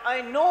because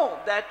I know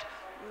that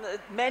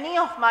many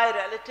of my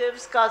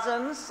relatives,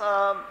 cousins,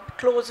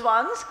 close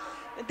ones,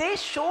 they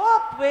show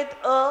up with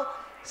a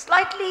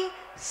slightly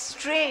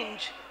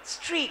strange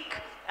streak.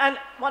 And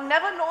one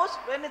never knows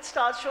when it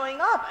starts showing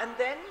up. And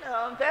then,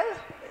 well,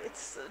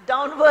 it's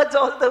downwards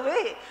all the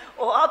way,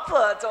 or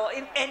upwards, or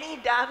in any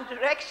damn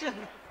direction.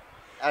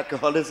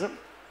 Alcoholism?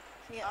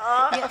 Of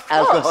course.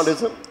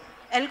 Alcoholism?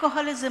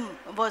 alcoholism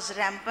was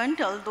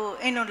rampant, although,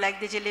 like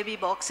the jalebi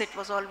box, it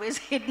was always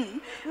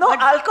hidden. No,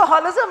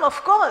 alcoholism,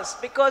 of course,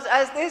 because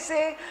as they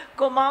say,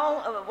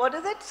 Kumau, what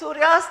is it?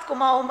 Suryast,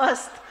 Kumau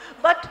mast.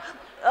 But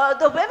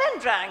the women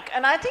drank,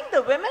 and I think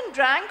the women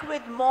drank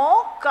with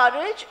more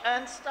courage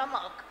and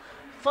stomach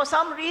for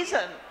some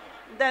reason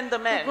than the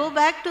men. To go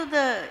back to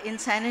the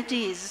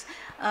insanities,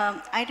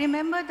 I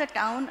remember the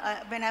town,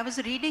 when I was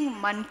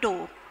reading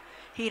Manto,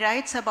 he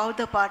writes about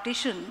the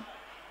partition,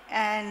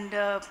 and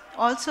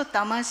also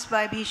Tamas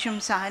by Bhisham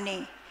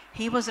Sahani,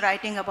 he was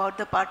writing about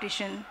the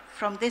partition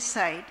from this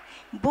side.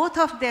 Both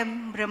of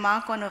them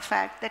remark on a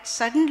fact that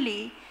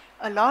suddenly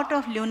a lot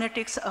of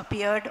lunatics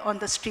appeared on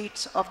the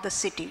streets of the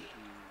city.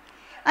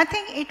 I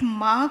think it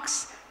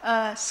marks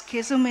a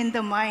schism in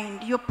the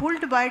mind. You're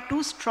pulled by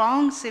two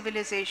strong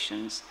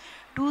civilizations,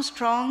 two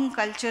strong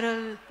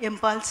cultural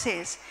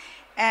impulses,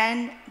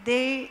 and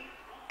they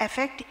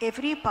affect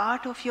every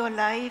part of your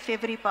life,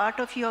 every part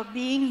of your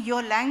being.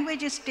 Your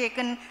language is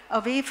taken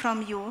away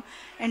from you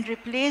and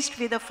replaced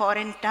with a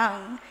foreign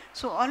tongue.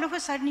 So all of a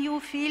sudden you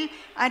feel,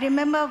 I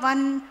remember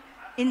one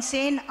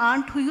insane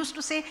aunt who used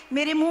to say,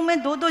 "Mere muh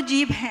mein do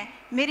jeeb hain,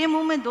 mere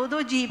muh mein do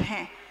jeeb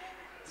hain."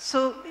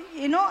 So,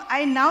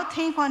 I now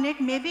think on it,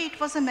 maybe it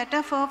was a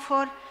metaphor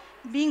for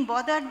being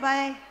bothered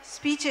by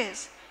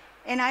speeches.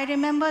 And I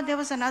remember there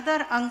was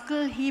another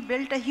uncle, he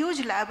built a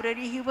huge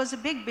library, he was a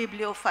big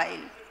bibliophile.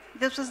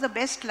 This was the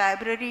best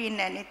library in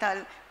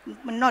Nainital,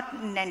 not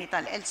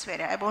Nainital,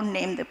 elsewhere, I won't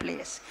name the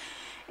place.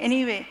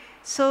 Anyway,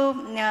 so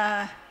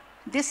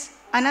this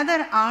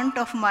another aunt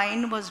of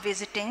mine was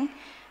visiting,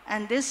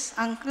 and this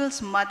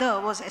uncle's mother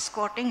was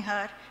escorting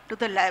her to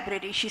the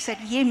library. She said,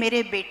 "Ye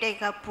mere bete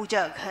ka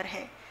puja ghar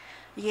hai.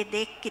 ये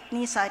देख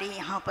कितनी सारी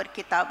यहाँ पर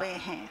किताबें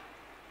हैं,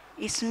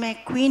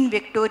 इसमें queen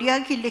Victoria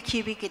की लिखी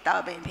हुई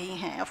किताबें भी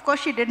हैं." Of course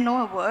she didn't know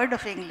a word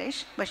of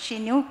English, but she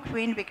knew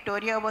Queen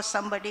Victoria was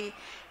somebody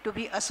to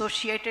be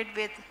associated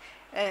with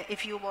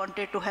if you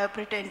wanted to have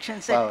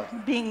pretensions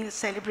at being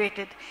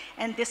celebrated.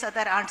 And this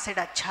other aunt said,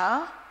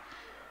 "अच्छा?"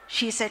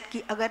 She said,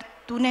 "कि अगर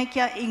तूने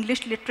क्या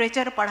English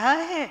literature पढ़ा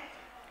है?"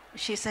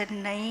 She said,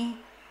 "नहीं."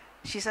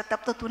 She said,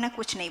 "तब तो तूने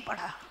कुछ नहीं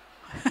पढ़ा."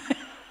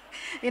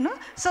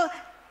 So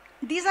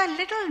these are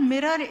little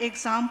mirror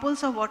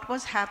examples of what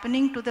was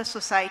happening to the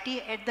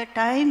society at the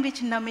time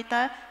which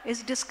Namita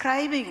is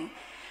describing.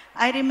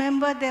 I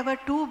remember there were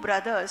two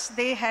brothers.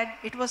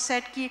 It was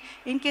said कि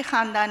इनके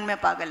खानदान में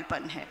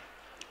पागलपन है.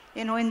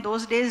 In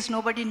those days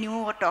nobody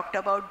knew or talked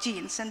about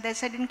genes, and they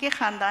said इनके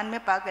खानदान में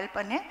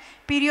पागलपन है.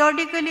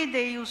 Periodically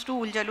they used to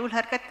उलझलूल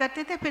हरकत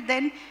करते थे. But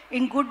then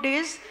in good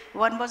days,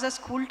 one was a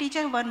school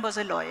teacher, one was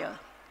a lawyer.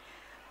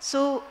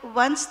 So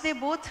once they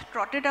both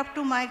trotted up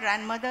to my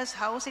grandmother's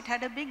house, it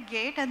had a big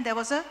gate and there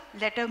was a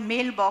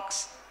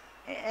mailbox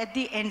at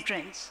the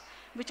entrance,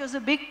 which was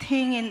a big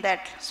thing in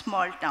that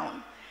small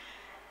town.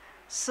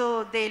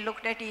 So they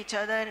looked at each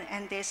other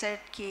and they said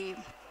कि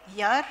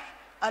यार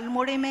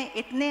अल्मोड़े में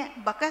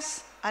इतने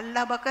बकस,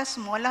 अल्लाह बकस,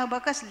 मौला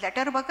बकस,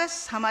 letter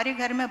बकस, हमारे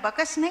घर में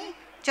बकस नहीं,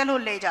 चलो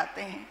ले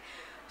जाते हैं.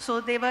 So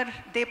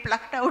they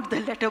plucked out the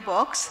letter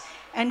box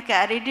and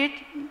carried it,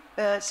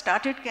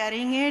 started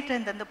carrying it,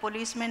 and then the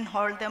policemen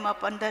hauled them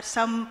up under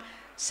some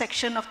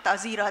section of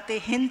Tazirat-e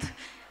Hind.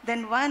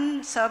 Then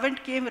one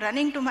servant came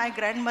running to my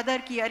grandmother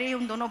कि अरे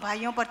उन दोनों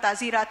भाइयों पर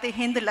ताज़ीरात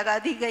हिंद लगा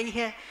दी गई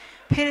है.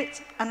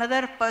 फिर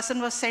another person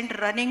was sent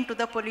running to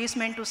the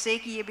policemen to say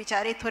कि ये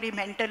बेचारे थोड़ी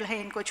mental है,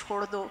 इनको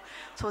छोड़ दो.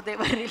 So they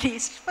were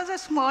released. It was a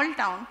small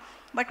town,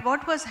 but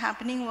what was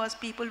happening was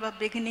people were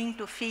beginning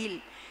to feel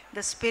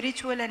the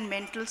spiritual and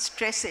mental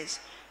stresses.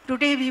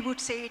 Today we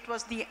would say it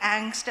was the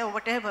angst or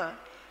whatever.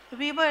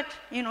 We were,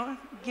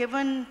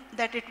 given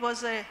that it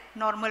was a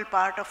normal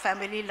part of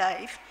family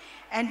life,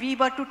 and we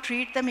were to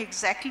treat them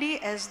exactly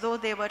as though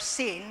they were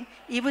sane,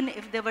 even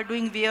if they were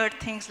doing weird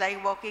things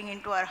like walking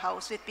into our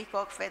house with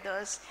peacock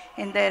feathers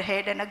in their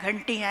head and a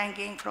ghanti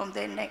hanging from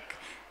their neck.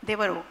 They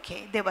were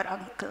okay, they were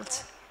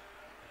uncles.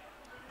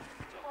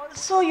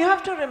 Also, you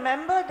have to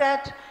remember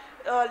that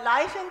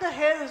life in the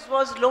hills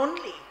was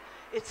lonely.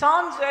 It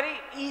sounds very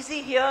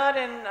easy here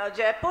in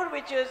Jaipur,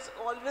 which has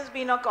always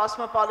been a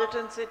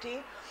cosmopolitan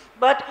city,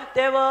 but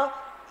there were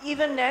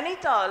even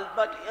Nainital,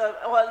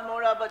 or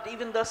Almora, but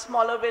even the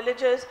smaller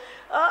villages,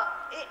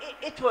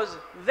 it was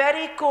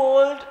very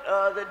cold,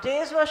 the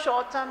days were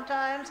short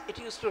sometimes, it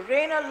used to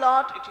rain a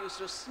lot, it used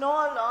to snow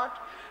a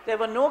lot, there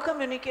were no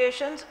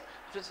communications.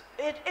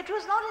 It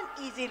was not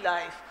an easy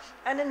life.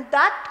 And in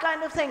that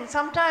kind of thing,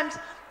 sometimes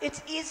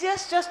it's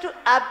easiest just to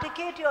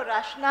abdicate your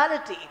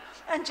rationality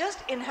and just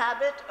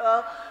inhabit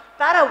a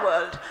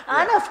para-world.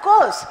 And of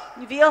course,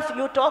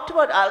 you talked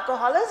about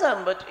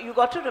alcoholism, but you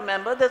got to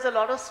remember there's a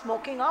lot of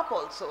smoking up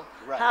also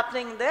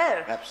happening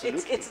there.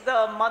 Absolutely. It's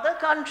the mother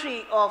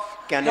country of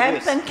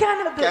cannabis. Hemp and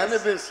cannabis.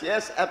 Cannabis,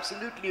 yes,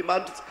 absolutely.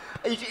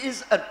 It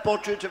is a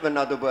portrait of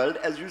another world.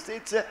 As you say,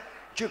 it's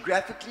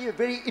geographically a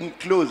very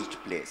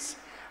enclosed place.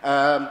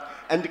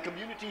 And the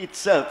community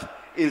itself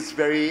is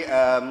very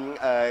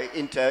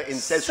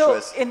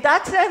incestuous. So in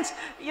that sense,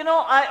 you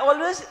know, I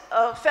always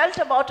felt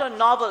about a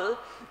novel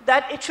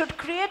that it should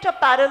create a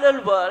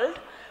parallel world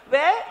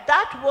where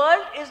that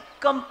world is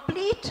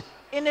complete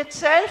in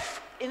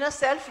itself in a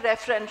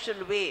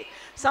self-referential way.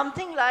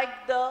 Something like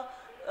the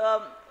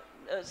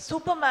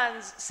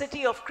Superman's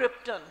city of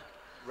Krypton.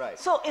 Right.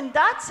 So in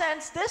that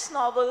sense, this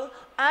novel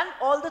and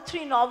all the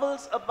 3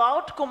 novels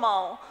about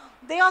Kumaon,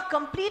 they are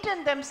complete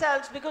in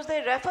themselves because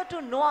they refer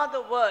to no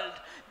other world.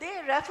 They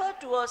refer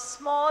to a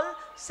small,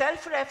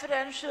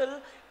 self-referential,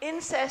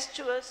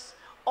 incestuous,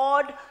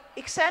 odd,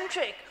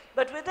 eccentric,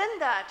 but within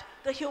that,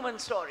 the human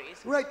stories.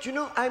 Right, you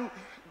know,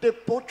 the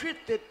portrait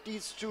that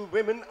these 2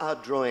 women are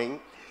drawing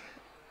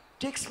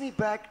takes me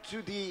back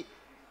to the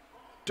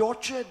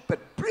tortured but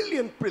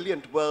brilliant,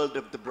 brilliant world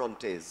of the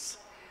Brontes.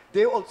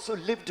 They also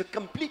lived a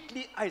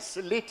completely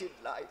isolated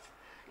life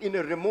in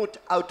a remote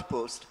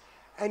outpost,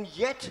 and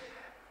yet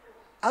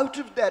out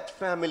of that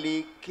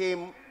family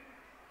came,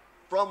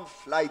 from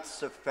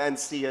flights of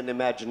fancy and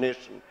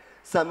imagination,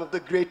 some of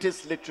the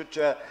greatest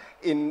literature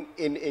in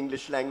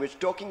English language,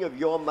 talking of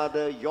your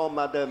mother,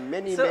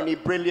 many, many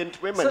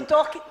brilliant women. So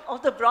talking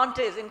of the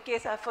Brontes, in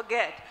case I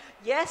forget,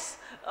 yes,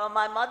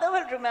 my mother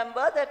will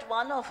remember that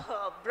one of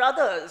her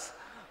brothers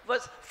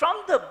was from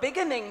the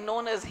beginning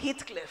known as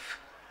Heathcliff.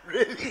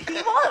 Really?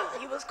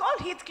 He was called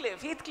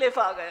Heathcliff. Heathcliff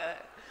aa gaya hai.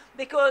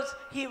 Because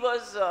he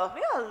was,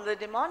 the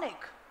demonic.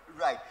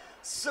 Right.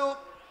 So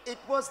it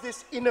was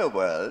this inner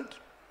world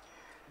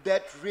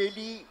that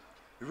really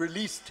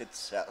released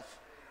itself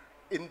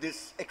in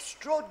this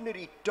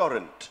extraordinary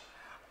torrent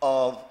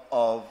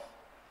of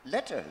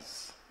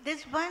letters.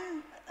 There's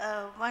one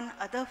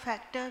other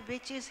factor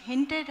which is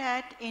hinted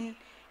at in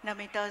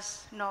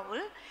Namita's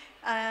novel,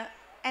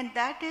 and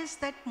that is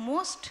that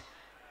most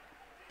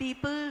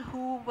people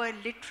who were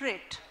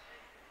literate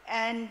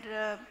and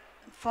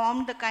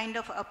formed the kind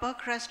of upper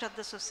crust of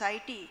the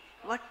society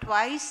were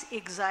twice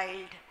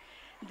exiled.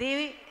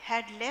 They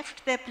had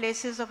left their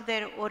places of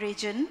their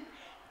origin,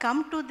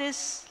 come to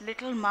this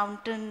little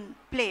mountain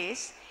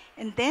place,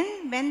 and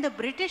then when the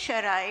British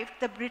arrived,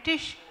 the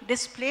British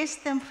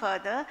displaced them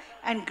further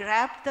and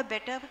grabbed the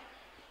better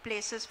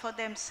places for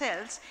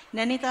themselves.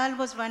 Nainital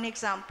was one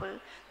example.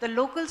 The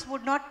locals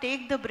would not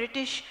take the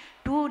British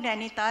to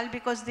Nainital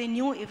because they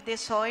knew if they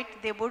saw it,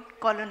 they would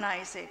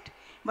colonize it.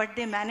 But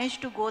they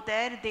managed to go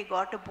there. They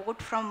got a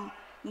boat from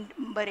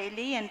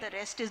Bareilly, and the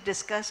rest is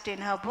discussed in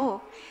her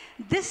book.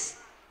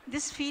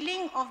 This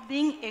feeling of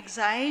being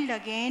exiled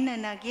again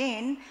and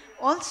again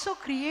also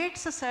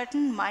creates a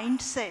certain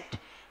mindset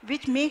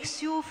which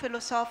makes you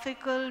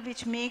philosophical,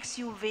 which makes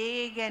you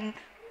vague and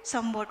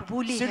somewhat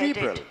woolly-headed.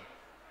 Cerebral.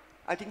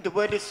 I think the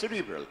word is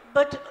cerebral.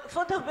 But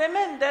for the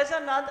women, there's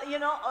another,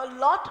 a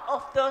lot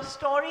of the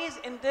stories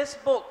in this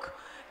book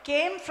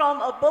came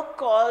from a book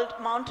called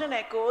Mountain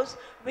Echoes,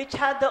 which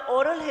had the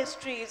oral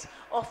histories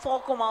of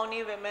 4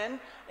 Kumaoni women,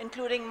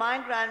 including my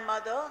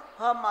grandmother,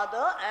 her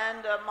mother,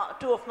 and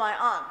 2 of my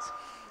aunts.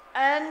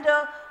 And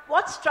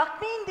what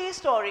struck me in these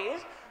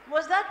stories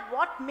was that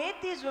what made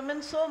these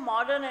women so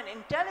modern and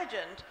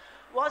intelligent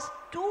was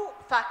 2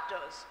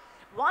 factors.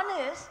 One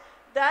is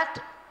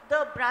that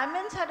the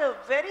Brahmins had a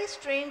very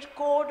strange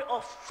code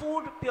of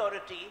food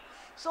purity.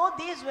 So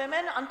these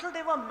women, until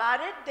they were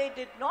married, they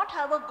did not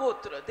have a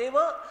gotra. They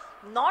were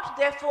not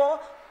therefore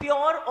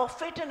pure or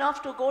fit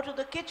enough to go to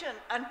the kitchen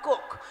and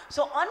cook.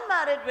 So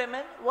unmarried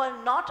women were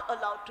not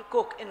allowed to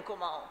cook in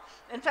Kumaon.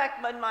 In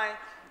fact, when my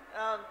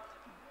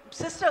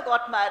sister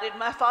got married,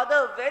 my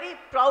father very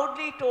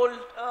proudly told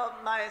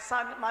my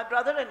son, my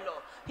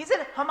brother-in-law, he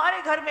said,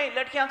 "Hamare ghar mein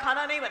ladkiyan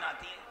khana nahi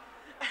banati hai."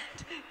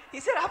 He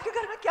said, "Aapke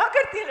ghar mein kya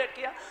karti hai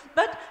ladkiyan?"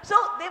 But so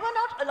they were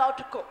not allowed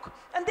to cook,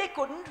 and they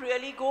couldn't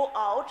really go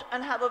out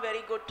and have a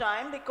very good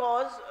time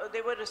because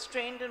they were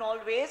restrained in all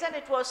ways, and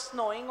it was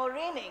snowing or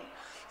raining.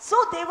 So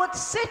they would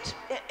sit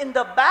in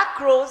the back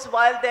rows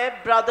while their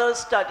brothers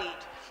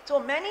studied. So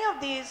many of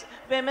these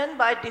women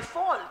by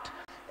default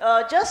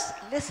just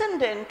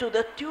listened in to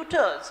the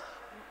tutors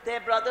their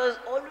brothers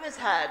always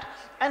had,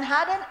 and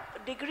had a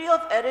degree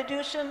of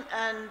erudition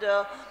and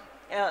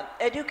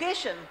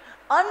education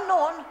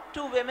unknown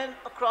to women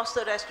across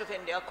the rest of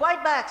India,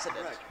 quite by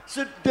accident. Right.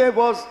 So there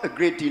was a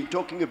great deal,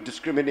 talking of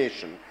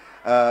discrimination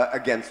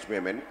against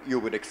women. You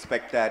would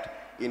expect that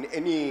in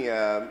any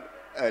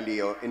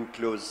early or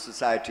enclosed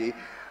society.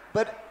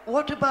 But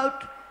what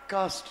about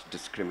caste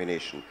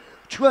discrimination?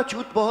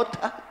 Chua-chut bahut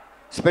tha,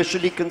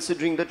 especially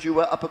considering that you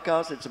were upper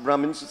caste, it's a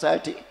Brahmin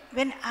society.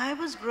 When I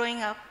was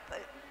growing up,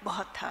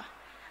 bahut tha.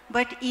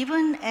 But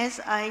even as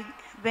I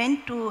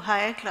went to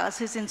higher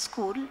classes in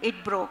school,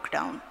 it broke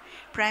down.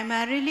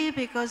 Primarily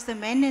because the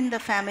men in the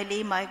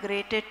family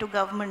migrated to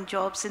government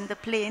jobs in the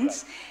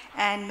plains,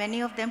 and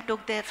many of them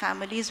took their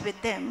families with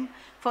them.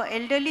 For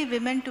elderly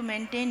women to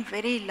maintain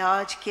very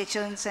large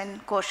kitchens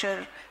and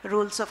kosher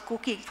rules of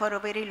cooking for a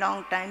very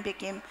long time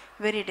became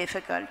very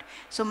difficult.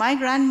 So my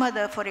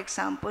grandmother, for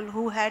example,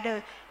 who had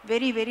a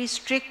very, very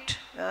strict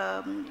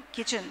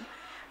kitchen,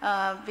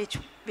 which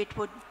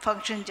would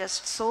function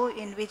just so,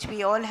 in which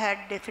we all had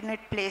definite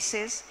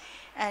places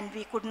and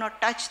we could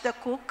not touch the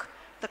cook.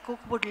 The cook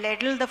would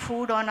ladle the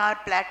food on our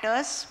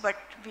platters, but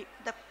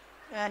the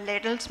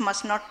ladles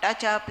must not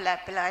touch our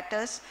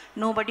platters.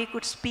 Nobody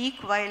could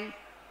speak while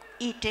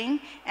eating,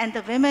 and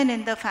the women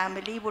in the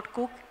family would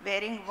cook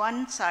wearing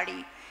one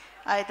sari.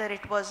 Either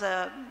it was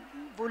a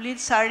woolly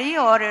sari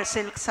or a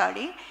silk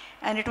sari,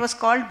 and it was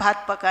called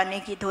bhat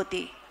pakane ki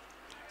dhoti.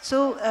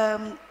 So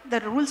the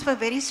rules were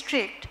very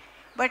strict,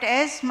 but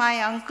as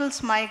my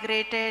uncles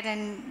migrated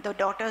and the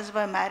daughters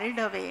were married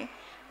away,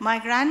 my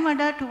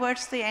grandmother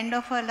towards the end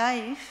of her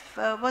life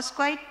was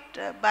quite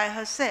by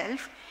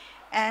herself,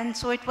 and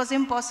so it was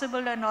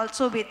impossible, and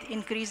also with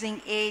increasing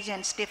age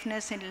and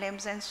stiffness in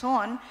limbs and so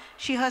on,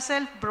 she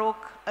herself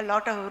broke a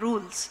lot of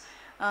rules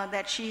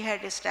that she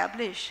had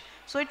established.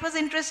 So it was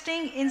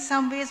interesting, in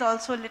some ways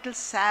also a little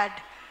sad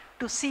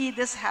to see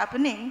this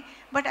happening,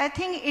 but I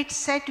think it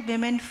set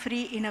women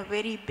free in a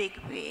very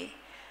big way,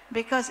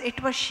 because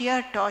it was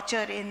sheer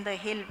torture in the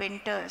hill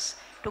winters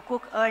to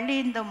cook early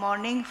in the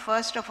morning,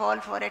 first of all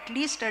for at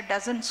least a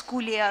dozen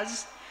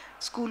schooliyas,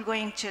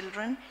 school-going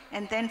children,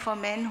 and then for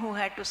men who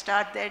had to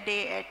start their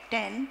day at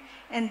 10.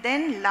 And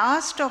then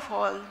last of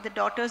all, the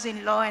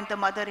daughters-in-law and the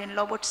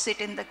mother-in-law would sit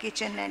in the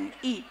kitchen and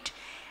eat.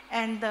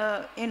 And,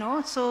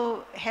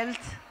 so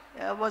health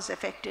was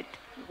affected.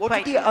 What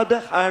are the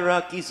other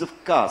hierarchies of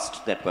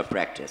caste that were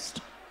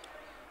practiced?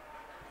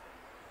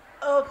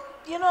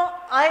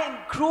 I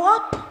grew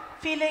up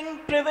feeling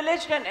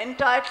privileged and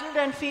entitled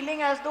and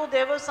feeling as though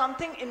there was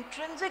something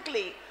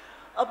intrinsically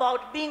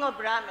about being a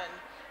Brahmin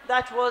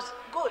that was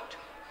good.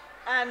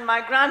 And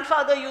my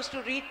grandfather used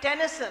to read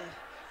Tennyson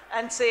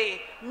and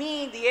say,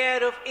 me, the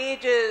heir of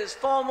ages,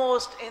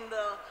 foremost in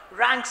the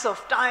ranks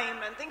of time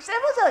and things. There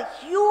was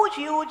a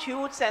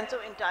huge sense of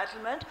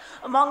entitlement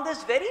among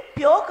this very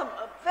pure,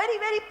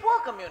 very poor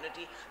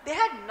community. They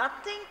had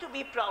nothing to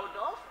be proud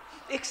of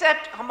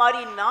except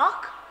Hamari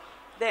Naak,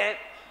 their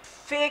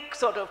fake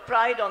sort of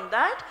pride on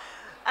that,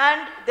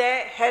 and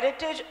their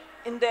heritage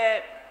in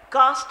their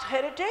caste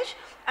heritage,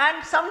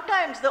 and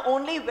sometimes the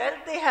only wealth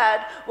they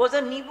had was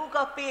a nibu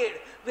ka ped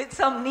with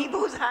some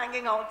nibus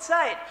hanging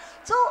outside.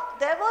 So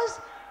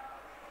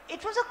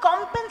it was a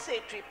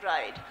compensatory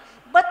pride.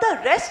 But the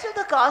rest of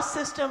the caste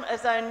system,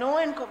 as I know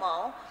in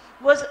Kumaon,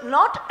 was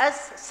not as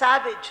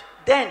savage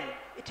then.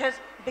 It has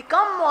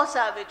become more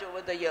savage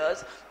over the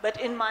years, but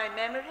in my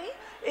memory,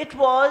 it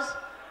was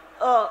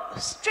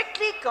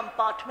strictly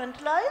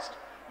compartmentalized,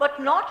 but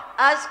not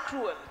as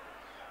cruel.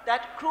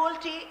 That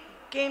cruelty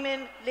came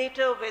in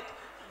later with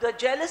the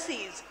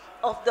jealousies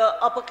of the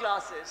upper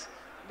classes.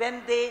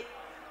 When they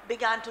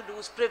began to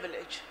lose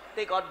privilege,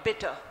 they got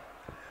bitter.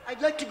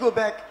 I'd like to go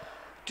back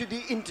to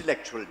the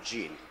intellectual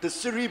gene, the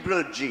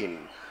cerebral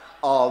gene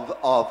of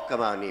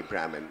Kamani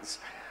Brahmins.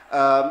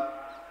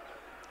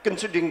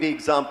 Considering the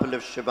example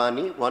of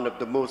Shivani, one of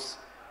the most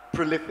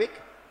prolific,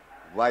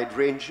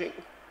 wide-ranging,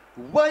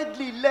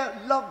 widely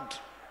loved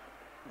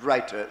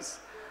writers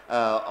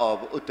of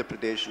Uttar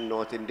Pradesh and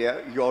North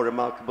India, your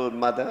remarkable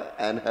mother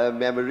and her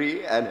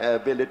memory and her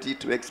ability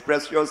to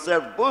express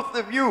yourself, both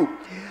of you.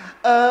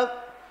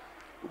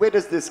 Where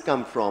does this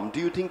come from? Do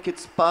you think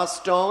it's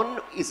passed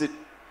on? Is it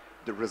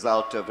the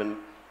result of an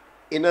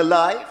inner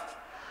life,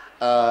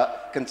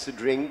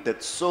 considering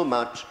that so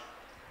much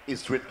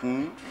is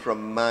written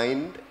from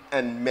mind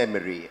and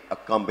memory, a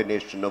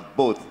combination of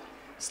both?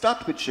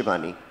 Start with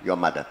Shivani, your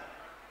mother.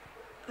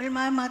 Well,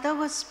 my mother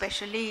was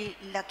especially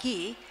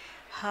lucky.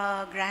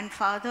 Her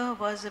grandfather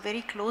was a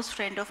very close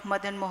friend of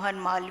Madan Mohan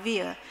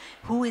Malviya,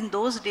 who in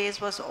those days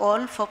was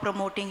all for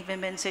promoting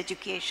women's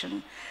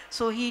education.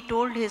 So he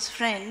told his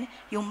friend,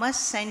 you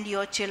must send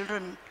your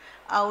children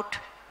out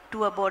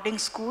to a boarding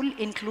school,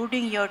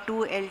 including your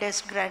two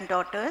eldest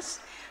granddaughters,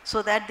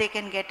 so that they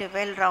can get a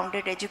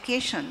well-rounded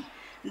education.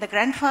 The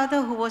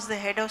grandfather, who was the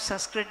head of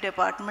Sanskrit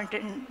department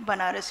in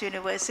Banaras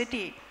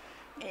University,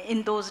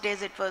 in those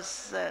days it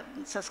was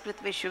Sanskrit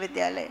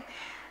Vishwavidyalaya,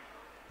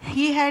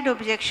 he had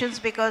objections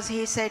because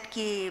he said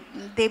ki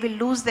they will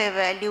lose their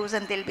values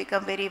and they'll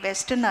become very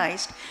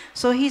westernized.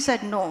 So he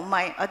said, no,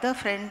 my other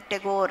friend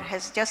Tagore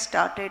has just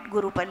started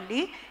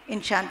Gurupalli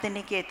in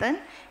Shantiniketan,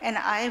 and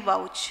I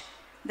vouch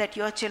that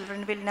your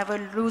children will never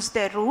lose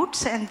their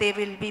roots and they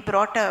will be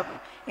brought up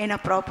in a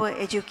proper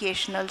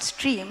educational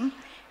stream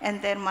and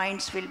their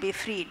minds will be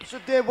freed. So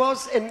there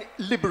was a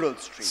liberal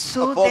streak,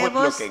 so a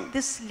forward-looking. there was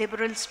this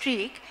liberal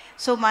streak.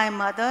 So my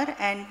mother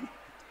and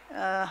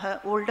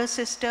her older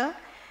sister,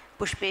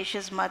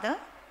 Pushpesh's mother,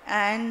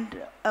 and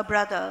a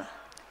brother,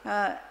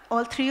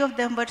 all three of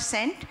them were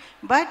sent,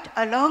 but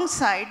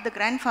alongside the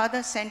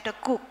grandfather sent a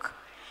cook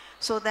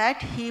so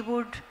that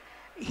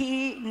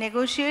he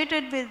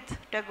negotiated with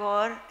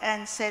Tagore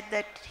and said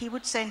that he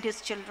would send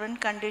his children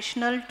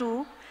conditional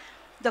to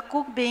the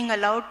cook being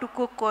allowed to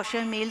cook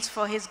kosher meals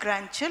for his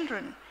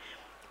grandchildren.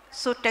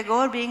 So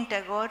Tagore, being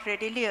Tagore,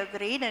 readily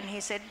agreed, and he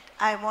said,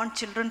 I want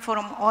children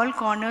from all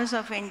corners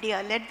of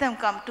India. Let them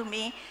come to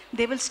me.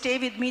 They will stay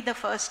with me the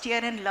first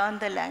year and learn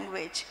the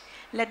language.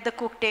 let the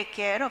cook take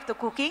care of the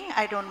cooking,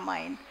 I don't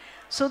mind.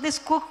 So this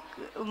cook,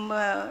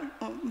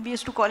 we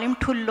used to call him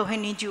Thul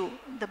Lohiniju,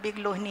 the big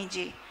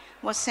Lohiniji,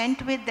 was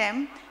sent with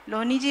them.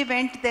 Lohiniji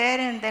went there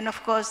and then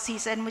of course he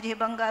said, मुझे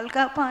बंगाल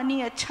का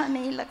पानी अच्छा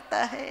नहीं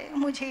लगता है,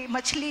 मुझे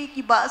मछली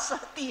की बास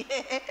आती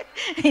है.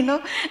 You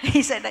know,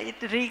 he said,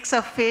 it reeks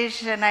of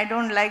fish and I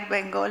don't like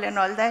Bengal and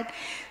all that.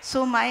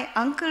 So my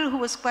uncle, who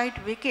was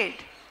quite wicked,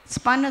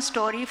 spun a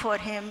story for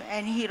him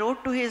and he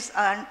wrote to his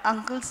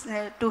uncles,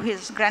 to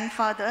his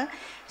grandfather,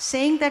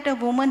 saying that a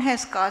woman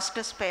has cast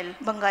a spell,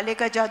 बंगाले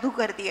का जादू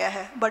कर दिया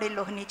है बड़े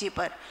लोहनी जी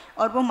पर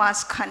और वो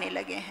मांस खाने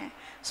लगे हैं.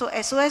 So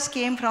SOS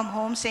came from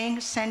home saying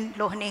send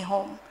Lohni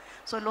home.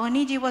 So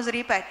Lohni ji was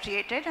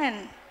repatriated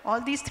and all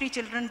these 3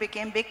 children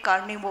became big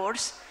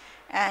carnivores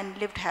and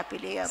lived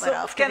happily ever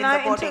after in the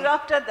body. Can I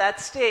interrupt at that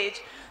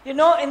stage? You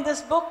know, in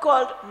this book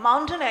called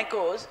Mountain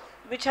Echoes,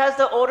 which has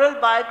the oral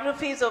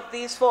biographies of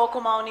these 4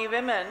 Kumaoni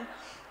women,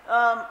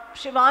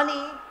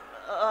 Shivani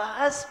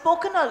has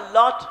spoken a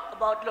lot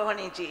about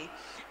Lohani ji.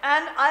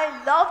 And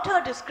I loved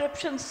her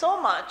description so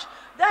much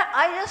that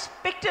I just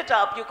picked it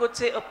up, you could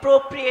say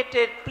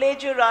appropriated,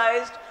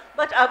 plagiarized,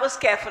 but I was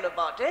careful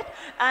about it.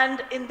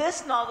 And in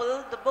this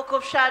novel, The Book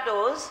of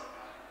Shadows,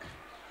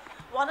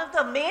 one of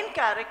the main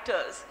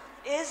characters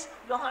is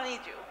Lohani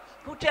ji,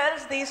 who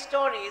tells these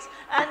stories.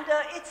 And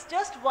it's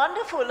just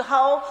wonderful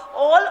how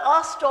all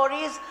our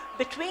stories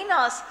between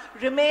us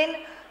remain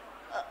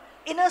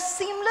in a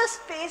seamless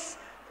space.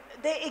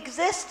 They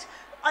exist.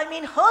 I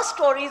mean, her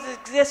stories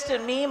exist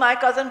in me. My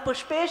cousin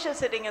Pushpesh is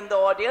sitting in the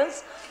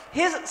audience.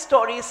 His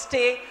stories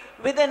stay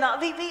within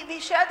us. We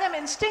share them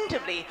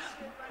instinctively.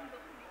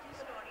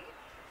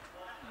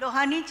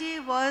 Lohani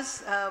ji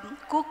was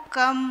cook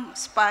cum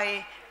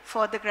spy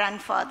for the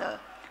grandfather,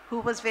 who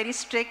was very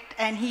strict,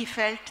 and he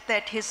felt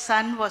that his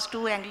son was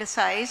too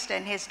anglicized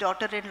and his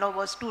daughter-in-law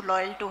was too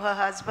loyal to her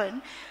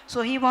husband.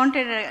 So he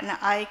wanted an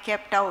eye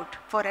kept out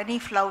for any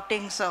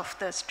floutings of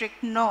the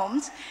strict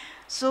norms.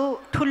 So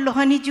Thul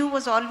Lohaniju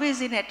was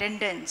always in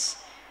attendance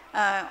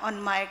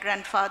on my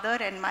grandfather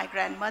and my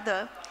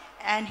grandmother,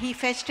 and he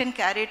fetched and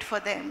carried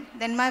for them.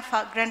 Then my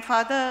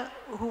grandfather,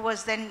 who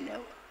was then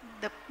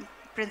the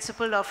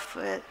principal of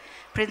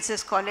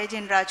Princess College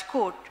in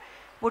Rajkot,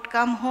 would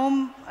come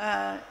home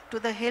to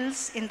the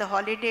hills in the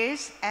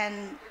holidays,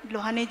 and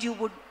Lohaniju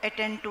would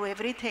attend to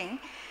everything.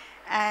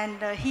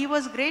 And he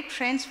was great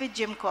friends with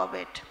Jim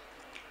Corbett.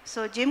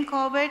 So Jim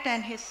Corbett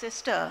and his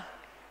sister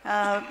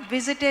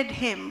visited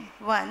him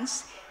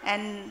once,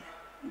 and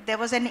there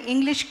was an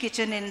English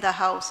kitchen in the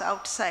house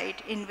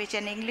outside in which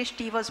an English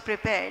tea was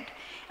prepared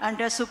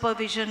under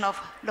supervision of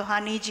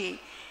Lohaniji.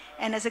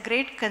 And as a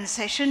great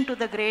concession to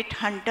the great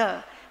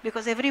hunter,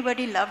 because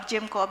everybody loved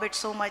Jim Corbett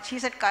so much, he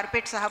said,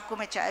 Carpet sahab ko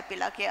main chai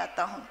pila ke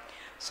aata hoon.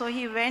 So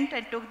he went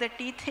and took the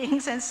tea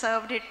things and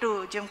served it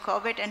to Jim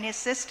Corbett and his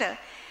sister.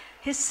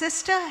 His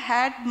sister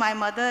had, my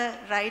mother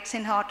writes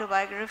in her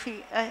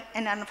autobiography,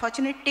 an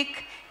unfortunate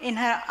tick in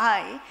her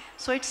eye,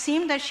 so it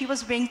seemed that she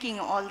was winking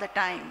all the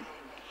time.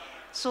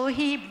 So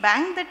he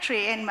banged the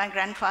tray and my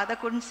grandfather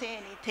couldn't say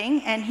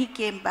anything, and he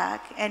came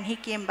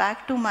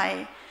back to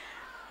my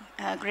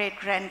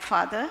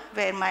great-grandfather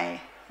where my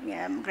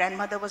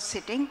grandmother was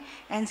sitting,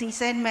 and he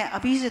said, मैं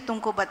अभी से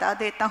तुमको बता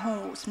देता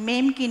हूँ, उस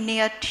ma'am की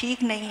नियत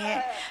ठीक नहीं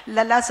है,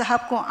 लला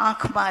साहब को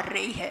आँख मार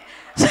रही है.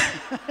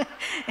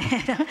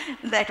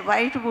 That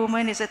white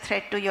woman is a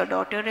threat to your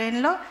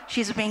daughter-in-law.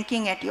 She's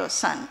winking at your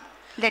son.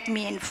 Let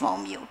me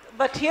inform you.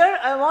 But here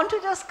I want to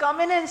just come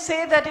in and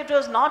say that it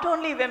was not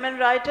only women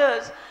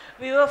writers.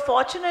 We were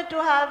fortunate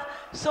to have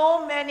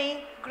so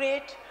many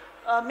great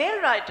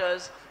male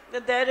writers.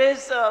 There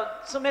is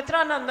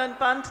Sumitra Nandan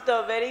Pant,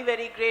 the very,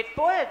 very great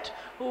poet,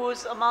 who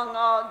is among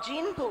our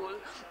gene pool.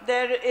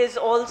 There is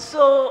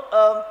also,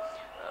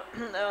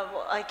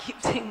 I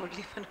keep saying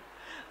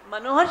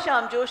Manohar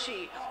Shyam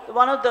Joshi,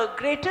 one of the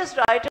greatest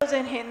writers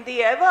in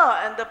Hindi ever,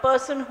 and the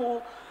person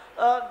who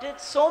did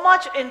so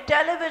much in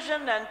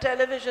television and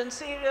television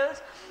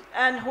serials,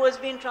 and who has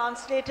been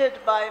translated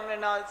by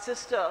Mrinal's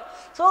sister.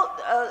 So,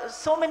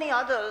 so many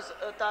others,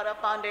 Tara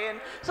Pande.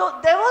 And so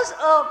there was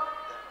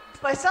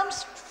by some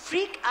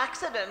freak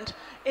accident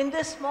in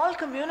this small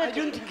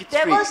community,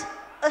 there was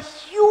a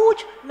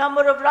huge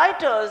number of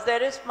writers.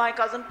 There is my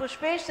cousin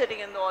Pushpesh sitting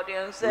in the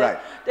audience. There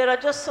are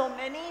just so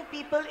many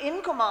people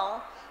in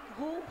Kumaon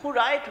who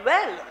write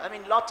well. I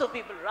mean, lots of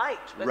people write,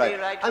 but they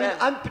write well.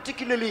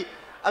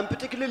 I'm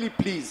particularly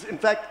pleased, in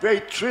fact,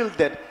 very thrilled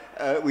that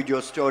with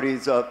your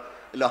stories of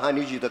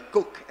Lohaniji, the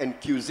cook, and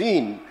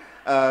cuisine,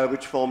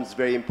 which forms a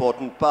very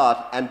important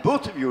part, and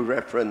both of you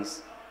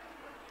reference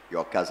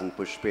your cousin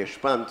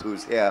Pushpesh Pant,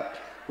 who's here,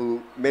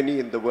 who many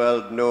in the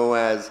world know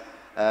as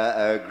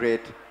a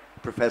great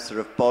professor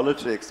of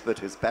politics, but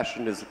his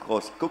passion is, of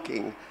course,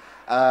 cooking.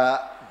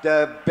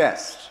 The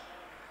best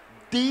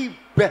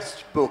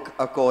book,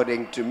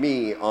 according to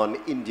me, on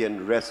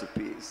Indian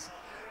recipes,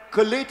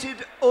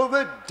 collated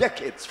over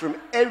decades from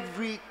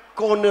every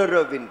corner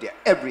of India,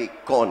 every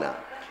corner,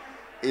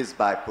 is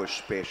by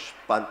Pushpesh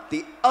Pant,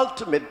 the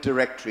ultimate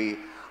directory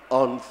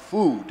on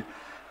food.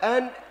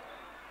 And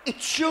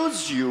it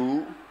shows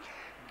you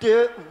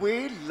the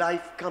way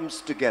life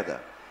comes together,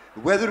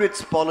 whether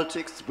it's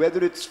politics,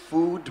 whether it's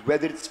food,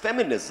 whether it's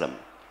feminism,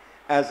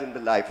 as in the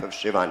life of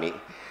Shivani.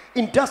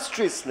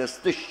 Industriousness,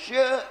 the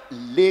sheer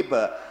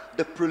labor,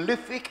 the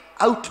prolific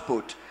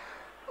output.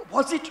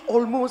 Was it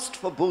almost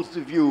for both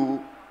of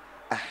you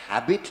a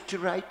habit to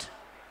write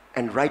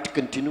and write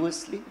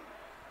continuously?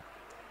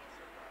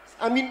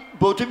 I mean,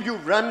 both of you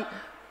run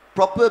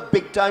proper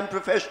big-time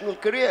professional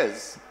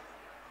careers.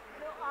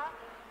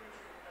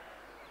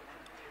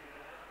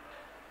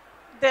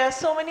 There are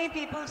so many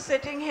people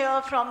sitting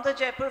here from the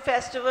Jaipur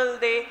festival.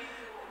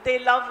 They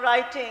love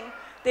writing,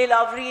 they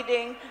love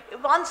reading.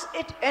 Once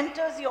it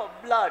enters your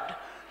blood,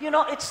 you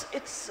know,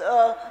 it's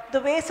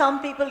the way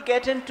some people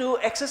get into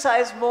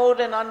exercise mode,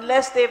 and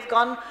unless they've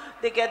gone,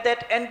 they get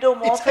that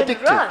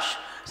endomorphin rush.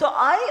 So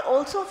I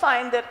also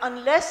find that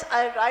unless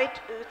I write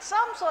with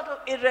some sort of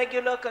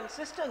irregular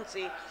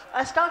consistency,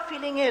 I start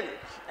feeling ill.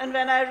 And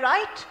when I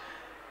write,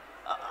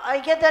 I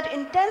get that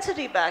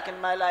intensity back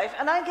in my life.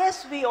 And I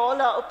guess we all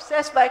are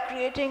obsessed by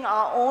creating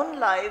our own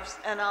lives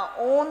and our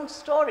own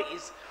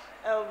stories,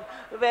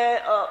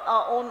 where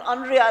our own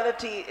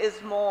unreality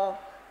is more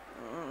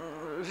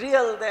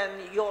real than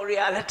your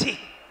reality.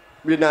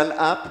 Mrinal,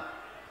 up.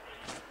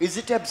 Is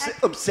it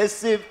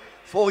obsessive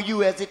for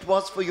you as it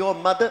was for your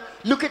mother?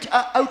 Look at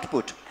her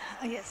output.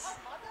 Yes.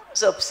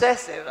 It's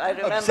obsessive, I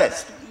remember.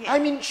 Obsessed. That. Yeah. I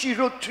mean, she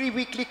wrote 3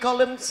 weekly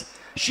columns.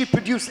 She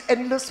produced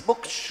endless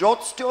books,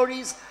 short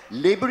stories,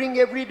 laboring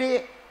every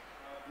day.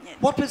 Yes.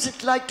 What was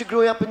it like to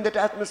grow up in that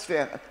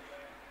atmosphere?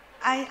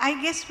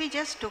 I guess we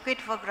just took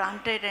it for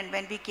granted, and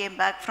when we came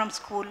back from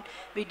school,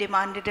 we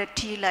demanded a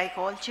tea like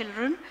all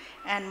children,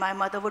 and my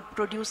mother would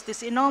produce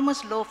this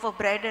enormous loaf of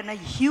bread and a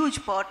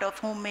huge pot of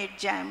homemade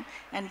jam,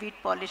 and we'd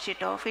polish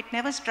it off. It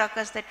never struck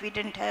us that we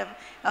didn't have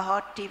a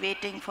hot tea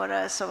waiting for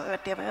us or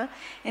whatever.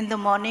 In the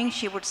morning,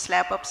 she would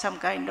slap up some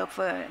kind of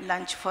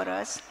lunch for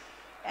us,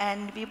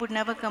 and we would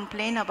never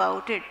complain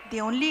about it.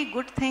 The only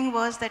good thing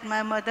was that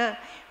my mother,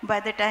 by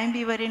the time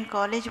we were in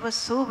college, was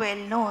so well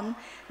known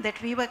that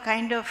we were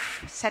kind of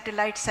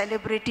satellite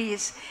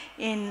celebrities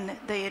in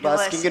the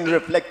university. Basking in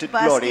reflected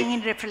glory. Basking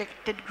in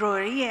reflected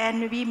glory,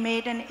 and we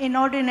made an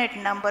inordinate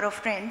number of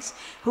friends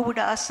who would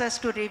ask us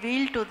to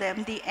reveal to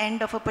them the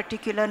end of a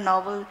particular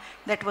novel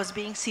that was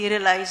being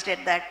serialized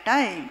at that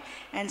time.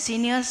 And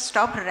seniors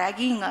stopped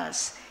ragging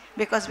us,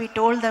 because we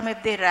told them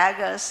if they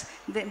rag us,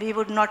 then we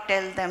would not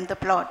tell them the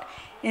plot.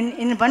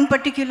 In one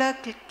particular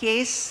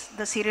case,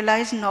 the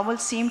serialized novel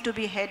seemed to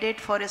be headed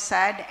for a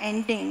sad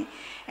ending.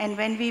 And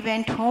when we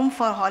went home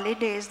for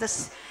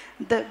holidays,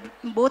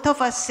 both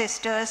of us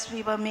sisters,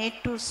 we were made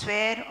to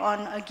swear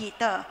on a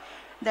Gita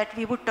that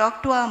we would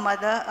talk to our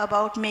mother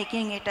about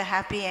making it a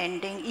happy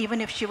ending, even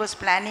if she was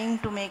planning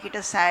to make it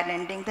a sad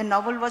ending. The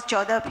novel was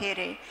Chaudah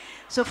Phere.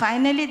 So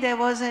finally there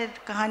was a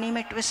kahani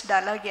mein twist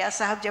dala gaya,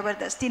 sahab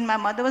jabardasti, and my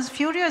mother was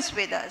furious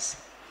with us.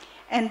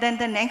 And then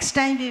the next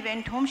time we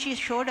went home, she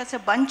showed us a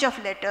bunch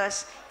of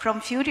letters from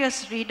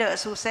furious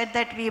readers who said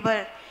that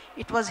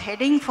it was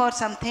heading for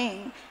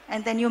something,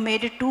 and then you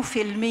made it too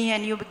filmy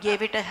and you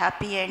gave it a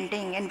happy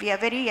ending, and we are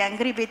very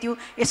angry with you.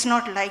 It's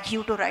not like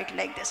you to write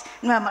like this.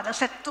 My mother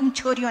said, "Tum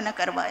choriyon na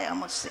karwaya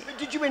mujhse."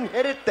 Did you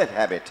inherit that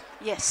habit?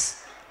 Yes.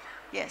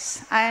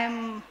 Yes, I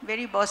am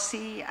very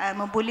bossy. I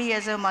am a bully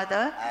as a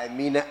mother. I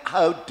mean,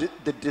 how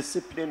the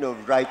discipline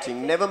of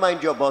writing, never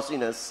mind your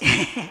bossiness.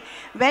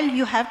 Well,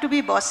 you have to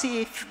be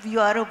bossy if you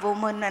are a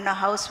woman and a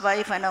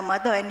housewife and a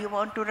mother and you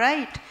want to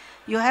write.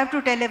 You have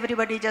to tell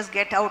everybody, just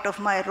get out of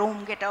my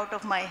room, get out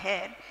of my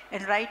hair,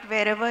 and write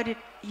wherever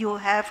you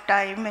have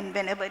time and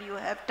whenever you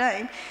have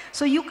time.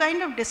 So you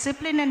kind of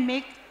discipline and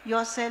make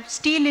yourself,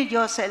 steel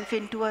yourself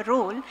into a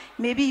role.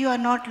 Maybe you are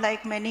not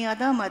like many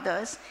other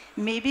mothers.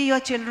 Maybe your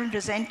children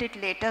resent it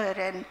later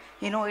and,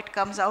 it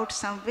comes out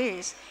some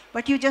ways.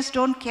 But you just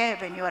don't care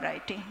when you are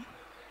writing.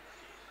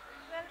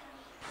 Well,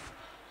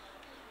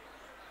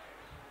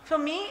 for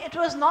me, it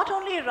was not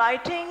only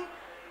writing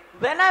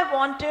when I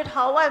wanted,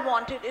 how I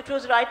wanted, it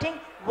was writing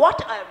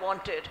what I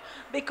wanted.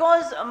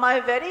 Because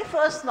my very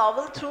first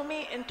novel threw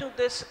me into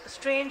this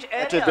strange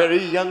area. At a very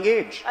young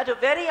age. At a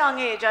very young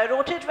age. I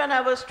wrote it when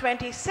I was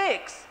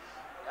 26.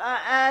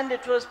 And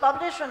it was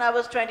published when I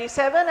was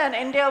 27, and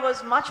India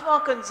was much more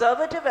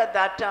conservative at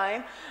that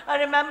time. I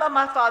remember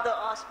my father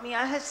asked me,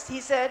 he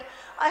said,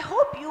 "I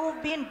hope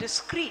you've been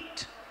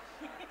discreet."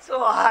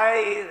 So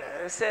I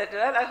said,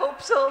 well, I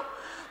hope so.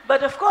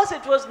 But of course,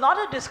 it was not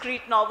a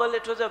discreet novel.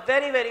 It was a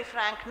very, very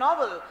frank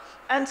novel.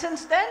 And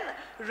since then,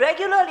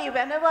 regularly,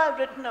 whenever I've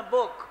written a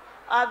book,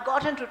 I've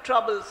got into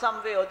trouble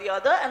some way or the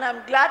other. And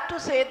I'm glad to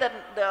say that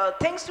the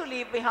Things to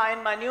Leave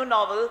Behind, my new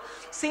novel,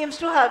 seems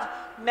to have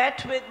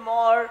met with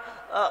more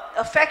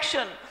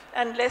affection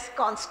and less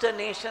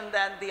consternation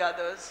than the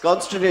others.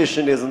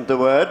 Consternation isn't the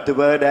word. The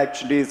word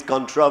actually is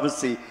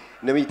controversy.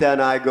 Namita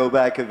and I go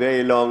back a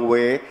very long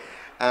way.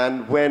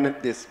 And when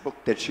this book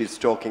that she's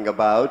talking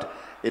about,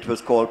 it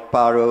was called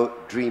Paro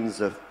Dreams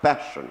of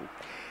Passion.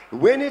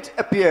 When it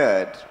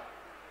appeared,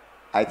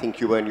 I think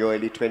you were in your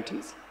early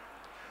 20s,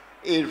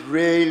 It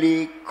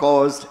really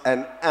caused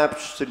an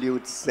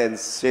absolute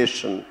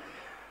sensation.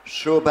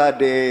 Shobha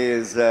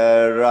Day's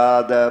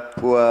rather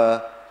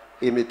poor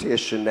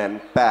imitation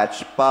and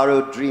patch,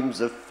 borrowed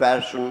dreams of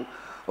fashion,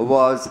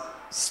 was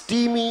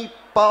steamy,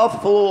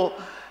 powerful,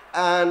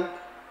 and,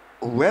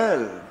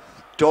 well,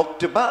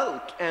 talked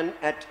about. And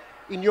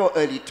in your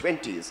early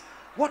 20s,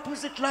 what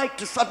was it like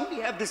to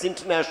suddenly have this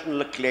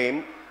international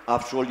acclaim?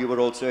 After all, you were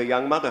also a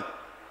young mother.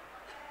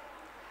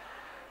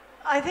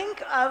 I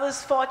think I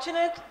was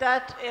fortunate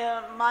that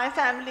my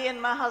family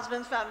and my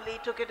husband's family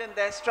took it in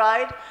their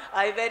stride.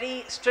 I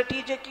very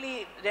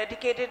strategically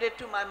dedicated it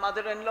to my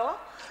mother-in-law,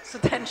 so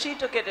then she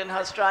took it in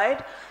her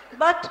stride.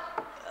 But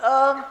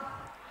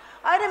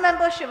I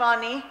remember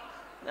Shivani,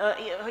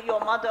 your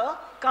mother,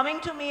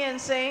 coming to me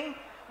and saying,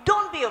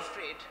 "Don't be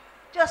afraid.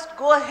 Just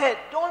go ahead.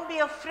 Don't be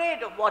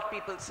afraid of what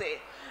people say."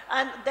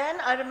 And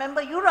then I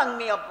remember you rang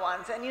me up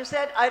once and you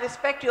said, "I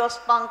respect your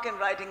spunk in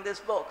writing this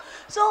book."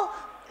 So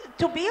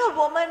to be a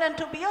woman and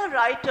to be a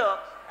writer,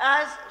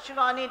 as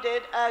Shivani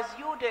did, as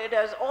you did,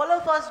 as all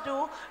of us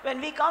do, when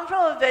we come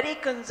from a very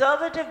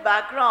conservative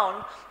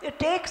background, it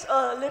takes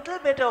a little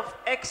bit of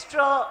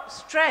extra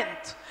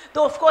strength.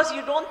 Though of course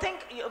you don't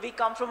think we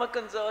come from a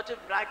conservative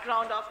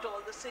background after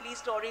all the silly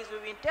stories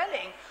we've been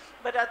telling,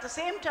 but at the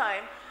same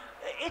time,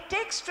 it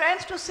takes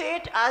strength to say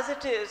it as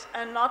it is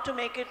and not to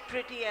make it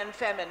pretty and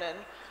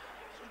feminine.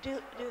 Do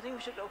you think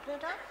we should open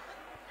it up?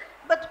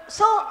 But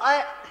so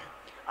I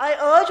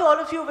urge all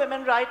of you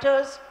women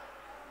writers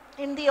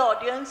in the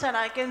audience, and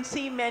I can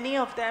see many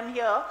of them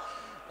here,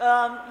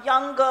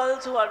 young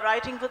girls who are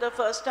writing for the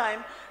first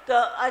time,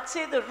 I'd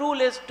say the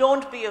rule is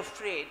don't be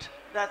afraid.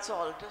 That's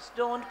all. Just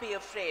don't be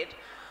afraid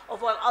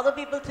of what other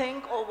people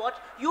think or what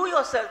you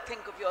yourself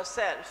think of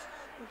yourself.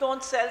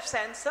 Don't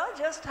self-censor,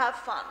 just have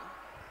fun.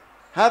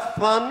 Have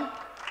fun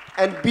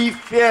and be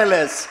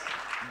fearless.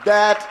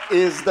 That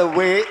is the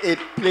way it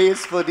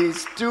plays for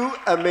these two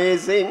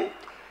amazing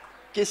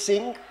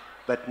kissing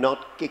but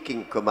not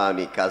kicking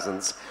Kumaoni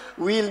cousins.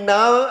 We'll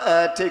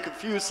now take a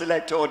few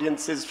select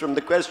audiences from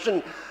the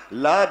question.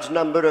 Large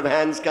number of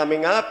hands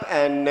coming up,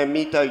 and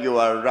Namita, you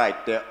are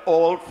right. They're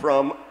all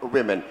from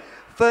women.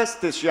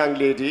 First, this young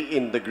lady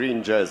in the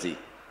green jersey.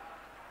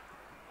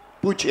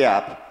 Puchiye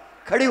aap.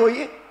 Khadi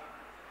hoiye.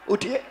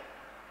 Uthiye.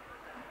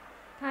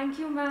 Thank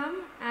you,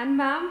 ma'am, and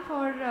ma'am,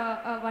 for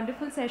a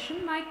wonderful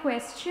session. My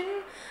question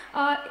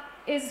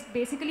is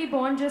basically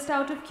born just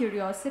out of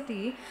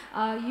curiosity.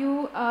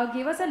 You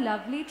gave us a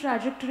lovely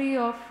trajectory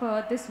of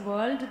this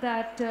world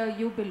that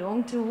you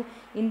belong to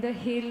in the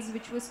hills,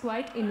 which was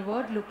quite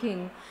inward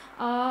looking.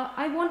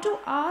 I want to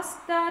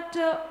ask that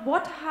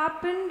what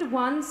happened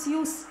once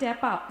you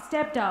stepped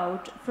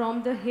out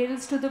from the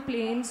hills to the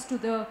plains to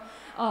the,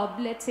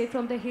 let's say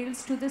from the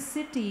hills to the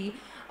city?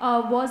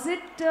 Was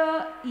it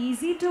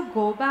easy to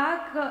go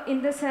back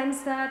in the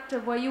sense that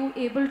were you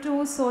able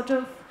to sort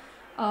of,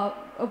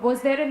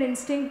 was there an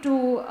instinct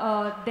to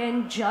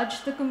then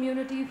judge the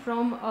community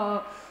from,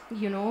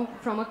 you know,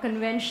 from a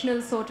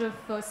conventional sort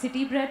of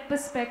city-bred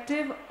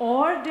perspective,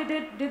 or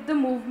did the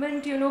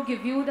movement, you know,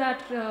 give you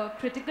that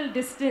critical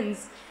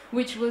distance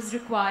which was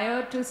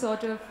required to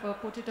sort of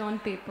put it on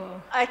paper?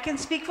 I can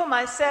speak for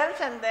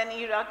myself, and then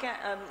Mrinal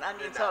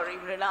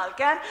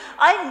can.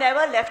 I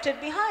never left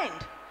it behind.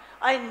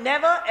 I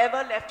never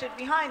ever left it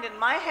behind. In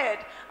my head,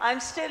 I'm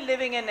still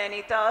living in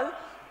Nainital,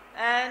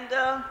 and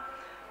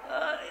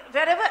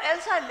wherever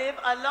else I live,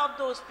 I love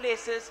those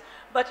places,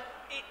 but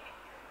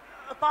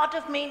a part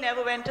of me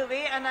never went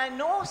away, and I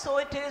know so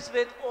it is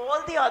with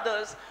all the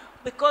others,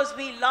 because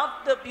we love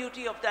the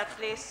beauty of that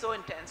place so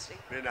intensely.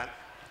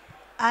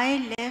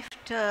 I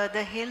left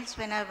the hills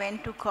when I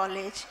went to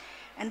college,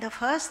 and the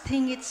first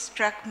thing it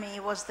struck me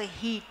was the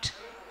heat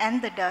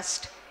and the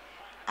dust.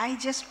 I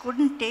just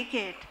couldn't take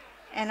it.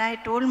 And I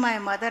told my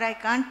mother, I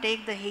can't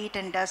take the heat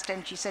and dust.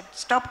 And she said,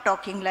 stop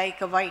talking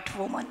like a white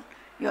woman.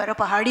 You are a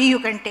Pahadi, you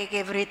can take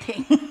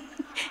everything.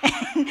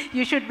 And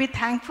you should be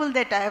thankful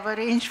that I have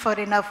arranged for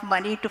enough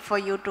money for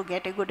you to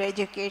get a good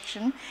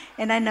education.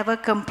 And I never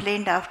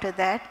complained after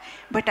that.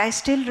 But I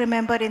still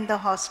remember in the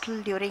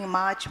hostel during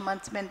March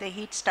months when the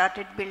heat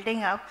started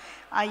building up,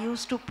 I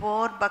used to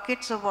pour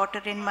buckets of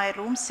water in my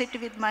room, sit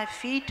with my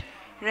feet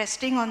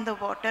resting on the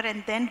water,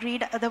 and then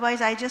read.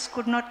 Otherwise, I just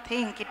could not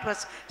think. It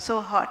was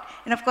so hot.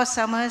 And of course,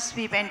 summers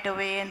we went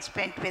away and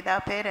spent with our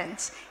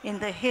parents in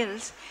the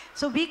hills.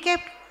 So we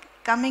kept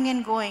coming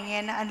and going.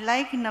 And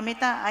unlike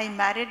Namita, I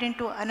married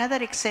into another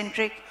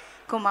eccentric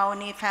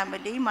Kumaoni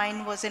family.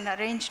 Mine was an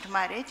arranged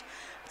marriage.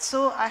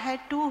 So I had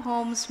two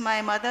homes,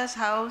 my mother's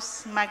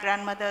house, my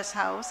grandmother's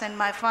house, and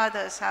my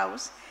father's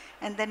house.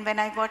 And then when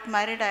I got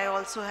married, I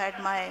also had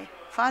my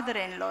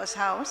father-in-law's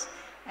house.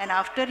 And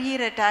after he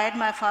retired,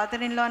 my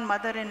father-in-law and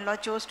mother-in-law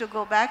chose to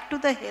go back to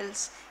the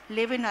hills,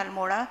 live in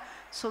Almora.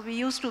 So we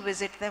used to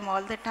visit them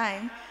all the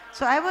time.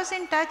 So I was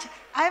in touch.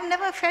 I've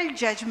never felt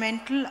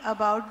judgmental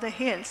about the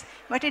hills,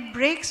 but it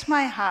breaks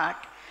my heart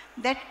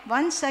that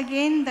once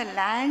again the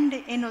land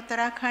in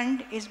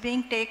Uttarakhand is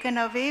being taken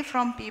away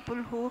from people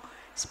who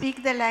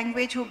speak the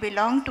language who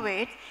belong to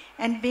it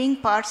and being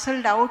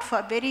parceled out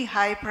for very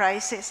high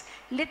prices.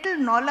 Little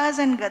nolas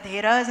and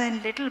gadheras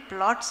and little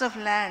plots of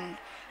land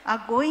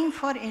are going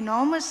for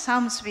enormous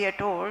sums, we are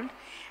told,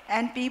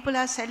 and people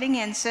are selling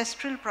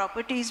ancestral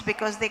properties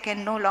because they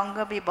can no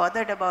longer be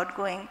bothered about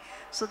going.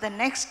 So the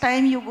next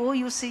time you go,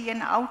 you see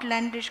an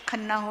outlandish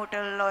Khanna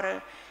hotel or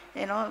a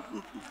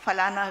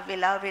Falana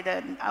villa with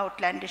an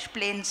outlandish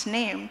plains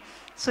name.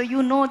 So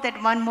you know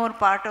that one more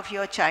part of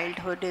your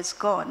childhood is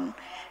gone.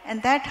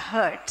 And that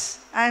hurts.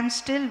 I am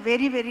still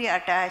very, very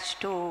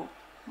attached to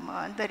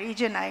the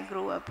region I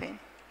grew up in.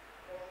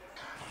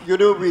 You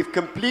know, we've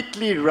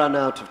completely run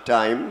out of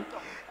time.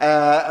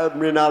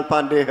 Mrinal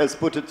Pande has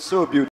put it so beautifully.